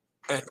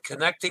and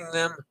connecting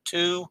them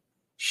to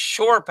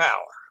shore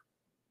power.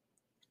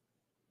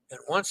 And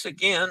once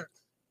again,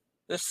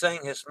 this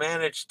thing has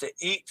managed to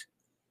eat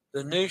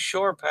the new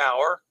shore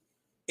power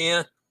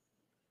in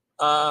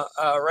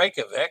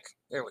Reykjavik.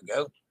 There we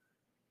go.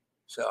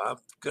 So I'm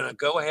going to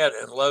go ahead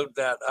and load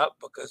that up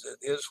because it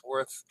is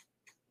worth,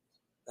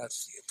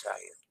 that's the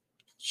Italian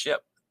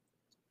ship.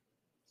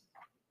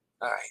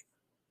 All right.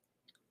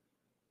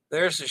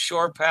 There's the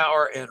shore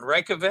power in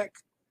Reykjavik.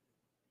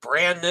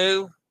 Brand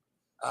new,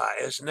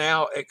 is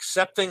now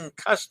accepting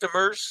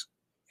customers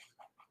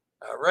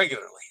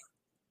regularly.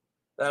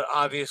 That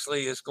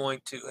obviously is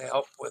going to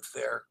help with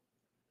their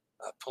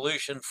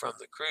pollution from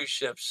the cruise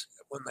ships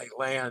when they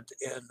land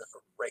in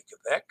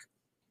Reykjavik.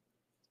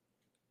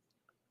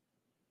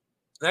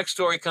 Next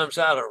story comes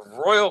out of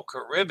Royal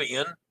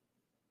Caribbean.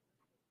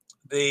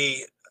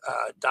 The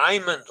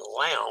Diamond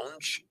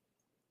Lounge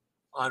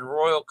on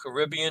Royal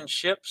Caribbean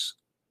ships,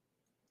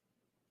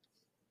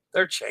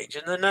 they're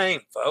changing the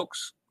name,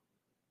 folks.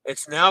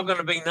 It's now going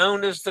to be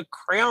known as the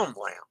Crown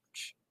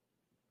Lounge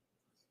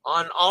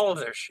on all of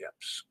their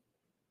ships.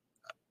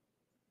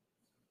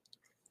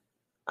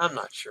 I'm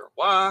not sure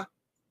why.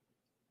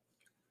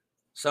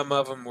 Some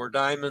of them were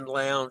Diamond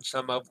Lounge,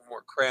 some of them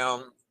were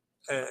Crown.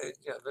 They're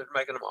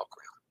making them all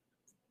Crown.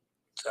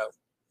 So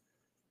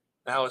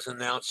that was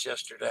announced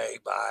yesterday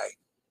by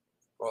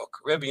Royal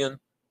Caribbean.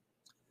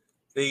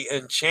 The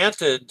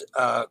Enchanted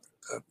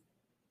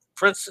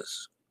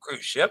Princess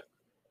cruise ship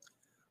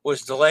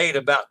was delayed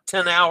about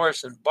 10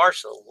 hours in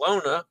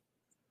Barcelona.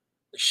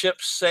 The ship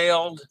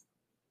sailed,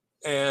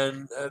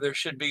 and there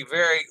should be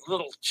very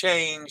little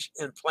change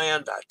in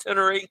planned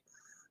itinerary.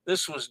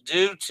 This was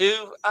due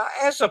to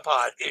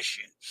azopod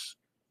issues.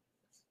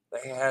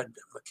 They had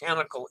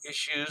mechanical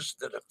issues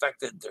that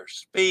affected their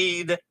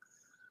speed.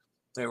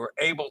 They were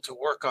able to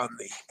work on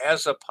the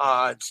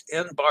azopods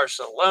in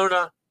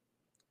Barcelona,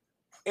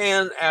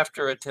 and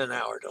after a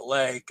 10-hour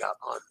delay, got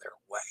on their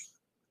way.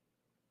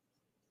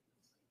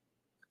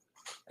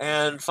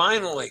 And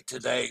finally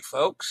today,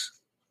 folks,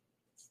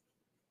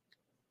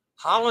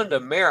 Holland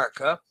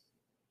America.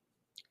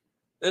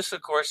 This,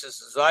 of course, is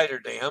the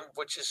Zuiderdam,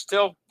 which is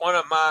still one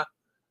of my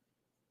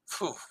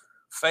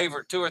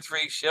favorite 2 or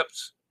 3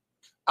 ships.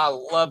 I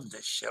loved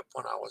this ship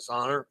when I was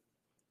on her.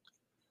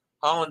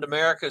 Holland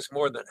America is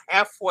more than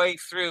halfway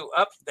through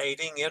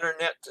updating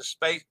internet to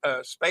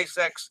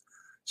SpaceX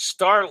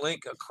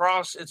Starlink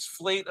across its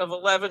fleet of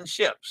 11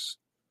 ships.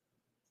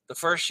 The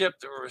first ship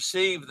to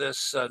receive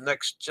this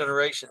next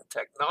generation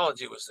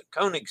technology was the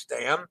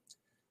Koningsdam.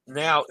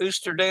 Now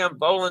Oosterdam,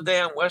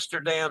 Volendam,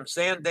 Westerdam,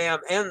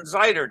 Zandam, and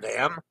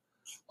Zuiderdam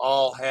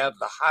all have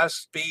the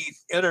high-speed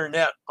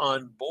internet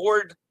on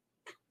board.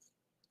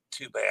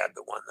 Too bad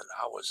the one that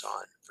I was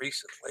on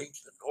recently,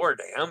 the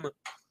Noordam,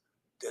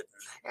 didn't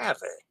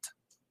have it.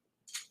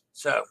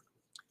 So,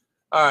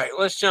 all right,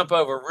 let's jump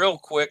over real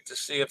quick to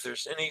see if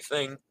there's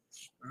anything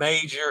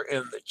major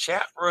in the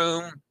chat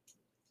room.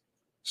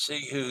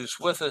 See who's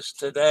with us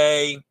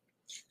today.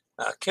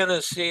 Ken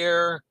is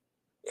here.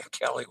 Yeah,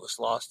 Kelly was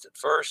lost at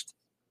first.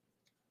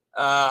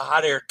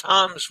 Hi there,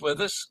 Tom's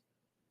with us.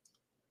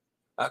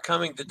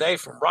 Coming today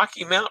from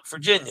Rocky Mount,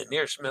 Virginia,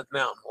 near Smith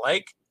Mountain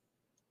Lake.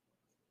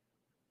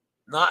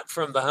 Not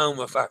from the home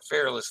of our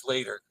fearless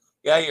leader.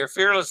 Yeah, your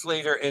fearless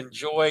leader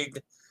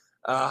enjoyed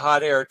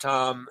Hot Air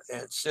Tom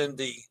and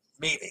Cindy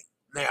meeting.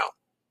 Now,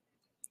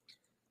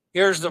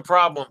 here's the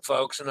problem,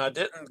 folks, and I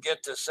didn't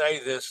get to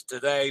say this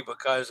today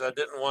because I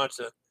didn't want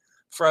to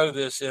throw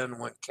this in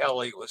when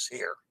Kelly was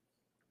here.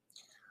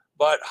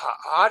 But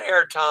Hot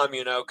Air Tom,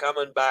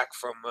 coming back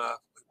from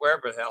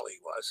wherever the hell he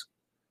was,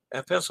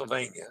 in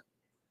Pennsylvania,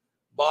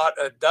 bought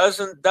a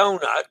dozen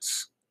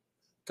donuts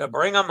to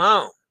bring them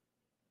home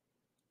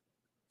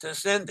to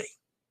Cindy.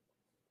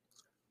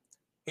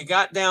 He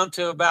got down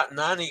to about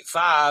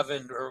 95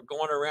 and were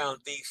going around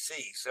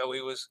D.C. So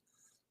he was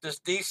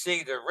just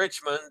D.C. to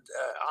Richmond,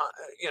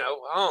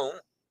 home.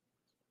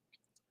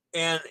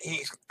 And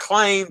he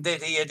claimed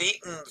that he had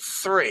eaten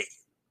 3.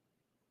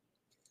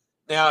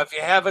 Now, if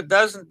you have a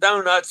dozen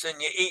donuts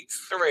and you eat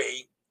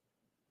 3,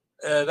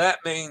 that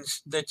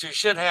means that you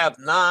should have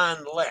 9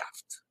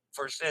 left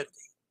for Cindy.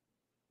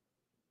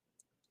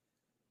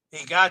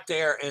 He got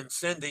there and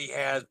Cindy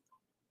had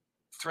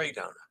 3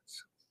 donuts.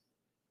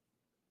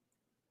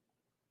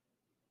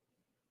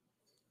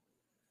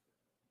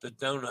 The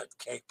donut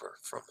caper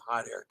from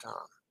Hot Air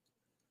Tom.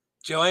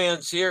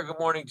 Joanne's here. Good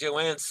morning,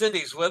 Joanne.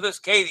 Cindy's with us.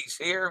 Katie's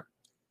here.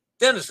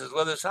 Dennis is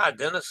with us. Hi,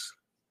 Dennis.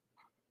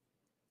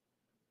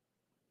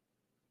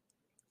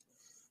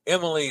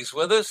 Emily's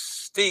with us.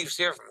 Steve's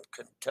here from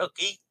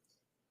Kentucky.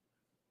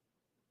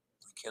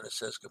 Kenneth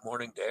says good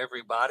morning to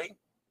everybody.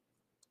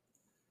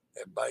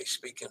 Everybody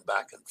speaking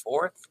back and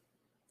forth.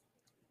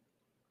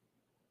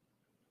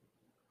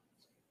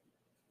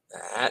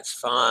 That's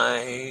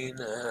fine.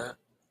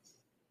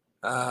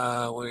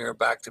 We are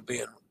back to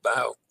being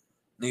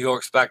New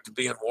York's back to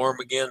being warm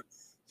again.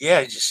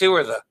 Yeah, did you see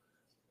where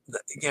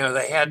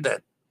they had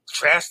that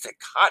drastic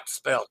hot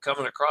spell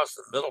coming across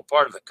the middle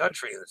part of the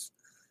country that's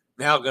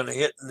now going to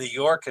hit New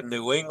York and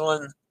New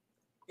England,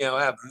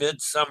 have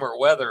midsummer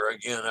weather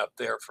again up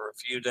there for a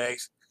few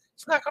days.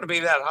 It's not going to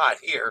be that hot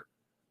here,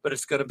 but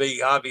it's going to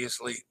be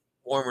obviously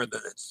warmer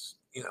than it's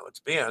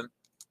been.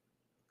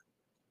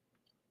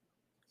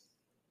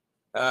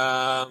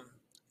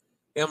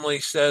 Emily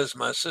says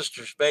my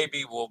sister's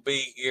baby will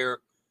be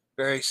here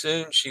very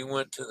soon. She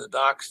went to the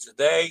docks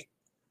today.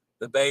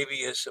 The baby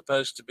is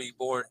supposed to be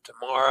born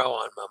tomorrow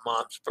on my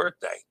mom's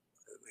birthday.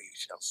 We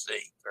shall see.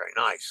 Very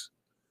nice.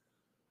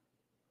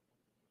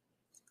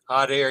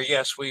 Hot Air,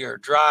 yes, we are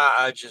dry.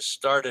 I just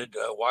started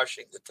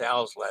washing the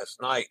towels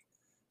last night.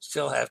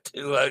 Still have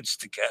 2 loads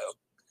to go.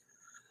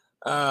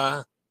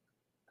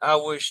 I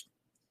wish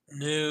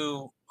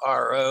new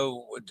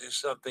RO would do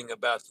something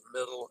about the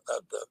middle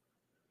of the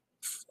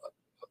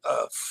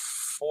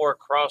 4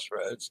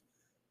 crossroads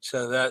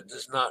so that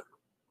does not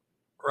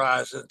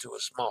rise into a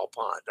small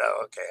pond.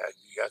 Oh, okay.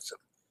 You got some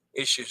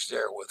issues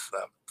there with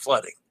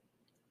flooding.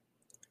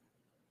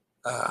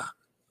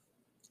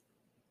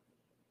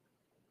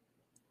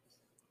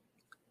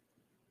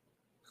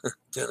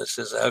 Dennis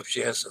says, I hope she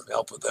has some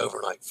help with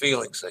overnight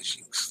feelings so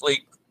she can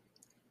sleep.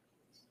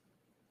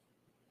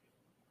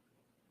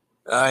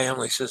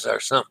 Emily says our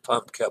sump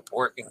pump kept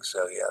working,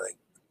 so yeah, they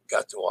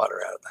got the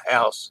water out of the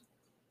house.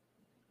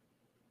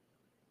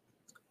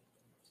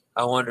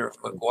 I wonder if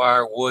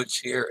McGuire Woods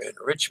here in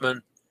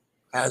Richmond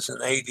has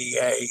an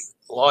ADA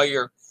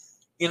lawyer.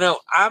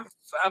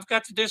 I've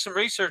got to do some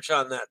research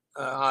on that,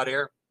 Hot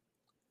Air,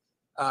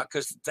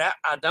 because that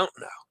I don't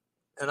know.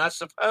 And I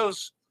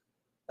suppose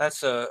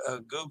that's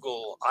a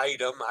Google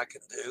item I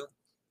can do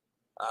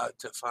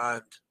to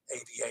find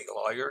ADA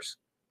lawyers.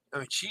 I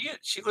mean,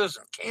 she lives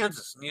in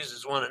Kansas and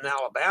uses one in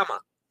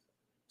Alabama,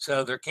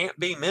 so there can't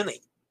be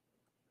many.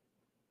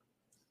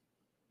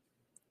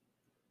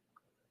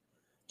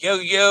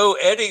 Yo,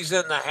 Eddie's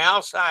in the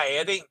house. Hi,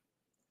 Eddie.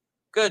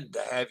 Good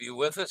to have you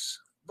with us.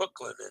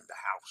 Brooklyn in the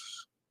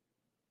house.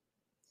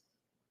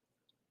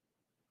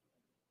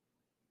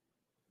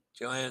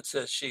 Joanne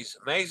says she's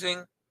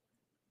amazing.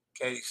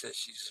 Katie says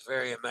she's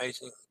very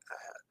amazing.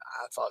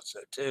 I thought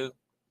so too.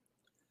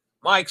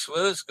 Mike's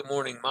with us. Good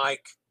morning,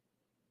 Mike.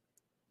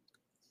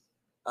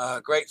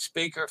 Great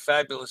speaker,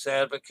 fabulous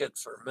advocate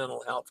for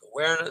mental health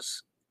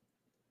awareness.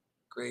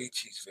 Agreed,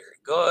 she's very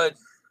good.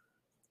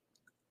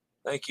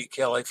 Thank you,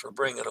 Kelly, for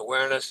bringing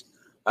awareness.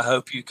 I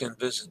hope you can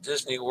visit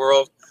Disney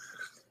World.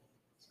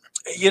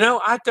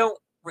 I don't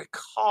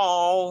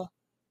recall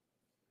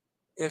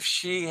if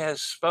she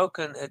has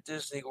spoken at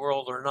Disney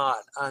World or not.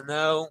 I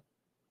know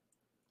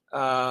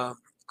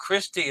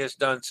Christy has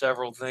done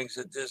several things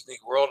at Disney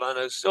World. I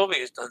know Sylvia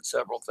has done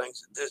several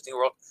things at Disney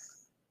World.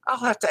 I'll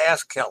have to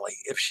ask Kelly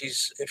if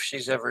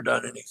she's ever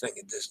done anything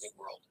at Disney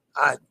World.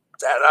 I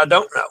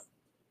don't know.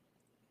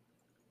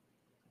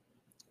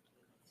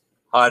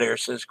 Hot Air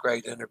says,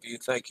 great interview.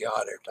 Thank you,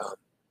 Hot Air Tom.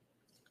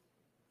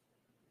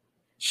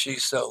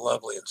 She's so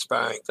lovely,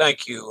 inspiring.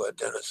 Thank you,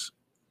 Dennis.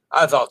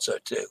 I thought so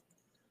too.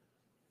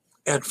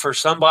 And for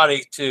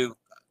somebody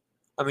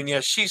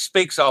yes, she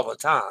speaks all the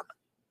time,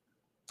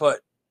 but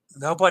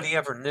nobody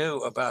ever knew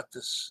about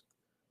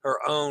her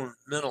own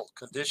mental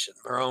condition,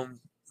 her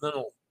own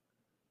mental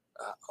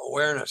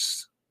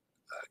awareness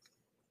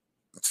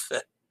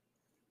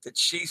that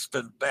she's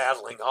been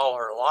battling all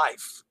her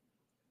life.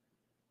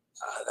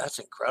 That's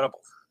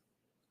incredible.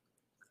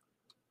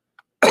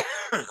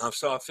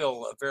 So I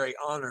feel very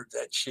honored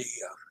that she,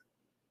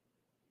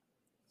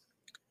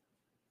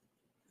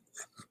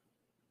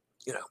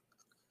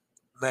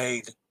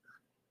 made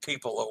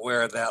people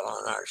aware of that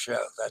on our show.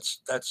 That's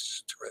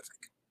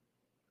terrific.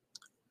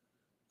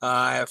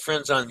 I have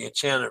friends on the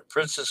Enchanted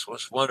Princess.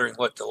 Was wondering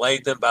what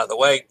delayed them. By the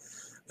way,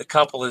 the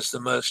couple is the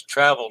most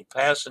traveled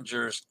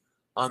passengers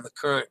on the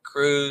current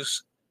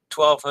cruise,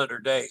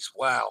 1,200 days.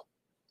 Wow.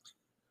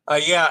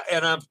 Yeah,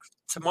 and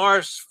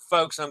tomorrow's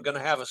folks, I'm going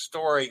to have a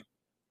story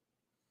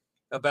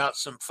about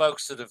some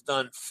folks that have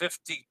done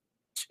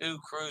 52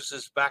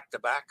 cruises back to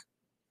back.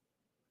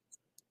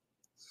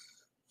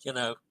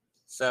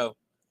 So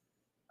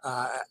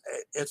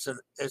it's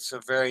a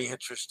very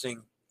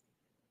interesting.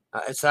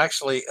 It's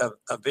actually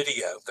a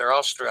video. They're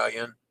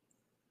Australian,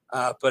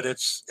 but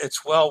it's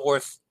well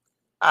worth.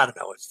 I don't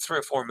know. It's 3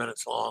 or 4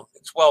 minutes long.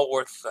 It's well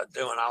worth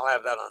doing. I'll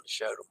have that on the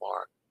show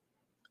tomorrow.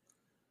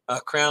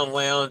 Crown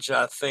Lounge,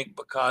 I think,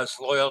 because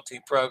loyalty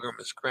program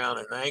is Crown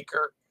and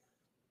Anchor.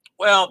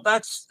 Well,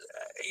 that's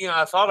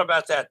I thought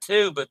about that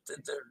too, but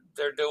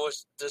they're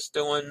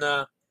doing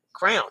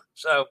Crown.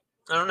 So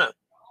I don't know.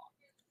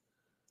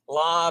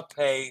 La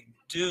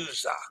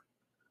Pedusa.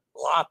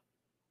 La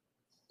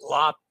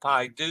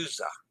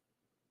Pedusa.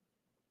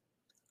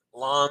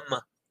 Long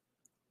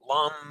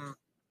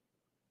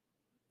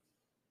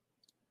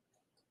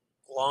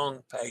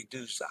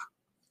Pedusa.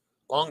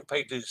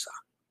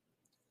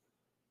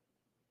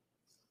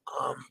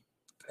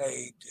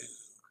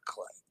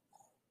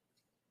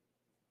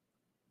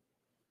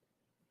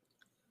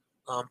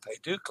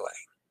 Empedocle.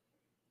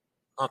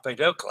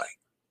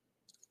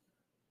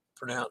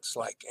 Pronounced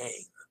like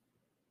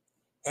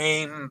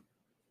aim.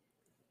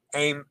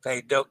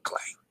 Empedocle.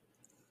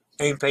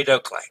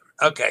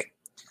 Okay.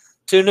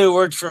 2 new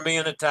words for me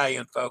in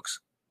Italian, folks.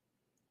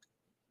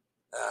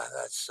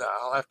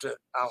 I'll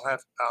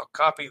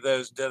copy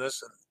those,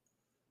 Dennis, and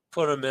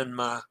put them in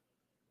the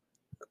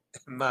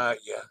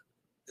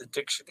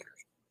dictionary.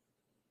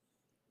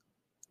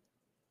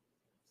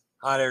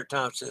 Hot Air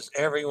Tom says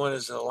everyone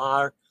is a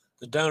liar.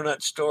 The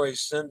donut story,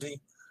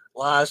 Cindy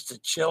lies to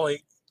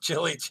Chili.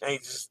 Chili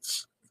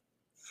changes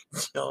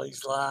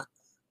Chili's lie.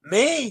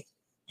 Me?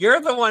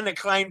 You're the one that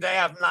claimed to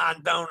have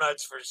 9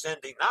 donuts for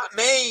Cindy, not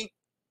me.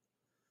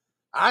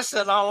 I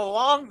said all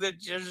along that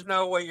there's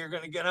no way you're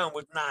going to get home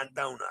with 9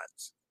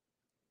 donuts.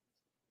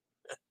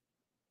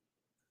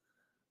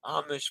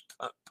 Amish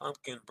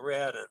pumpkin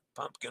bread and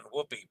pumpkin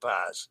whoopie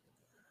pies.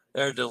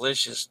 They're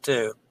delicious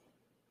too.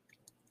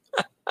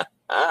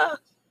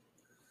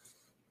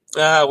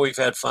 We've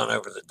had fun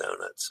over the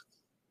donuts.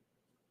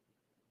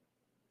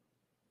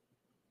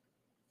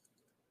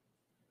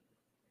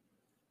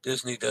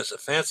 Disney does a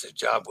fantastic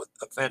job with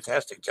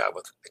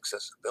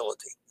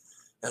accessibility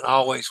and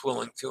always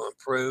willing to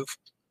improve.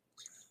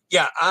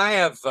 Yeah, I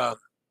have.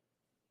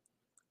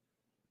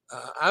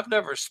 I've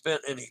never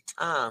spent any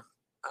time.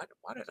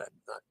 Why did I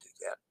not do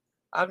that?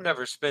 I've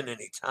never spent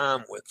any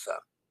time with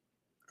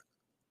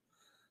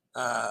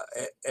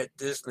at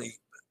Disney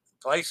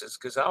places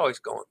because I always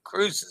go on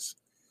cruises.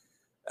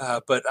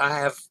 But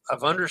I've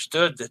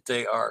understood that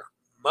they are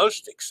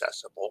most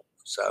accessible.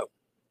 So,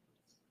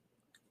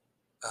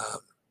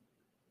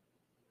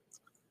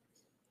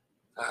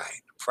 all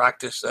right,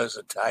 practice those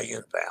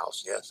Italian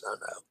vowels. Yes, I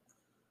know.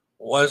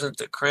 Wasn't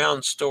the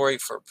Crown story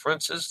for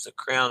Princess? The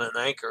Crown and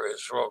Anchor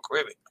is Royal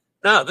Caribbean.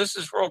 No, this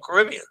is Royal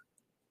Caribbean.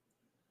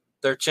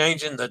 They're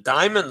changing the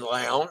Diamond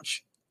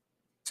Lounge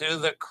to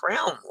the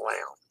Crown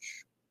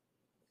Lounge.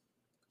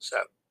 So,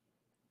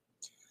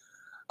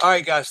 all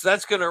right, guys,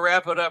 that's going to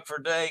wrap it up for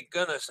today.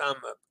 Goodness, I'm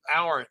an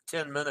hour and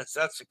 10 minutes.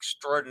 That's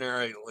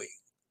extraordinarily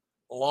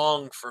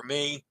long for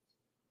me.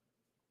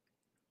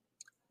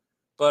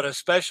 But a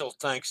special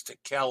thanks to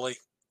Kelly.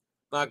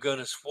 My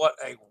goodness, what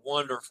a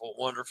wonderful,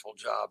 wonderful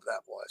job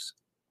that was.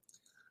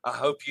 I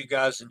hope you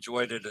guys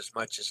enjoyed it as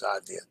much as I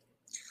did.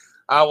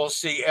 I will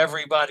see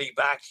everybody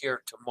back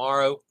here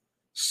tomorrow.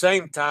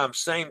 Same time,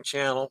 same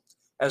channel.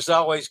 As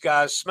always,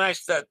 guys,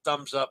 smash that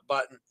thumbs up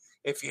button.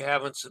 If you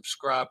haven't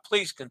subscribed,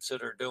 please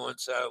consider doing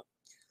so.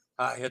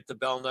 Hit the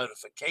bell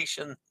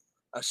notification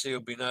so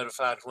you'll be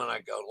notified when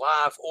I go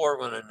live or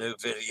when a new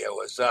video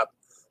is up.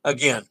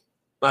 Again,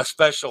 my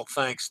special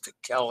thanks to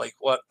Kelly.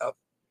 What a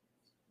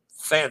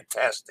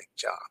fantastic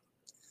job.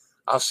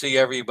 I'll see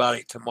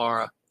everybody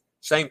tomorrow.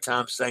 Same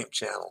time, same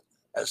channel.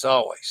 As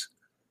always,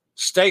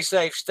 stay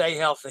safe, stay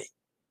healthy.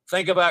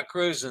 Think about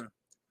cruising.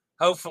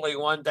 Hopefully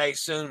one day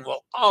soon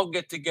we'll all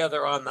get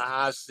together on the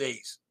high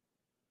seas.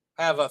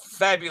 Have a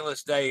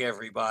fabulous day,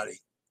 everybody.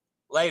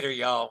 Later,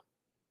 y'all.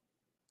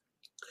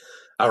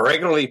 I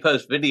regularly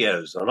post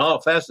videos on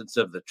all facets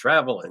of the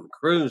travel and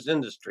cruise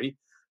industry.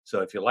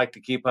 So if you like to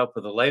keep up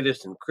with the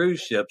latest in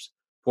cruise ships,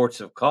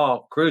 ports of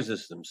call,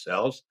 cruises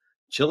themselves,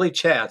 chilly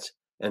chats,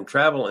 and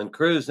travel and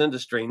cruise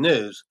industry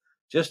news,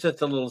 just hit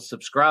the little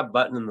subscribe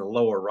button in the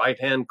lower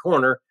right-hand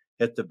corner,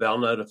 hit the bell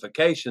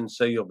notification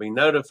so you'll be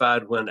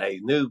notified when a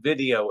new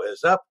video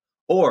is up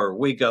or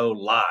we go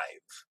live.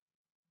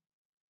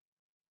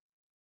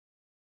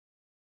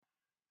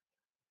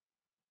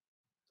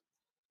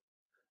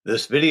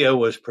 This video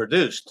was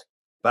produced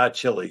by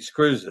Chili's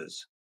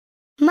Cruises.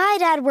 My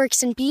dad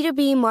works in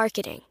B2B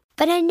marketing,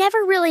 but I never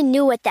really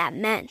knew what that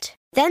meant.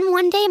 Then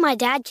one day my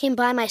dad came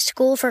by my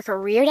school for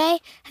career day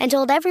and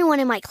told everyone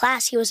in my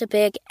class he was a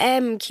big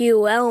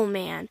MQL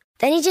man.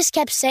 Then he just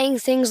kept saying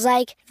things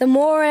like, the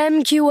more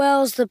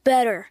MQLs, the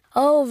better,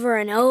 over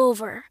and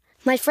over.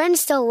 My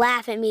friends still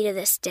laugh at me to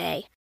this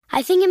day.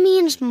 I think it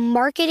means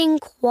marketing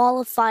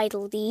qualified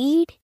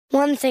lead.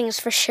 One thing's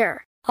for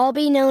sure, I'll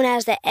be known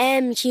as the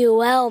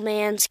MQL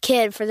man's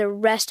kid for the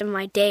rest of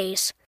my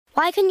days.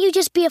 Why couldn't you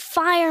just be a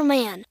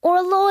fireman or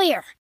a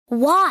lawyer?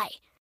 Why?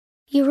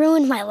 You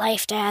ruined my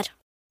life, Dad.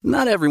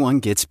 Not everyone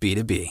gets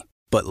B2B,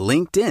 but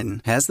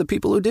LinkedIn has the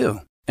people who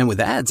do. And with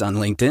ads on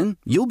LinkedIn,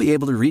 you'll be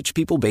able to reach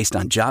people based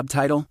on job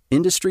title,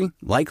 industry,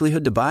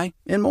 likelihood to buy,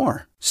 and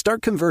more.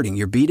 Start converting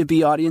your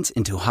B2B audience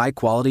into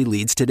high-quality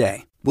leads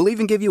today. We'll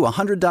even give you a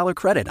 $100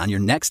 credit on your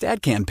next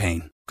ad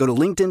campaign. Go to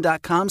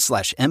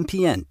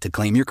linkedin.com/MPN to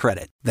claim your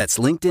credit. That's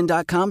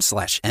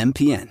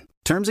linkedin.com/MPN.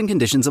 Terms and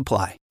conditions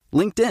apply.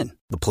 LinkedIn,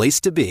 the place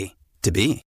to be, to be.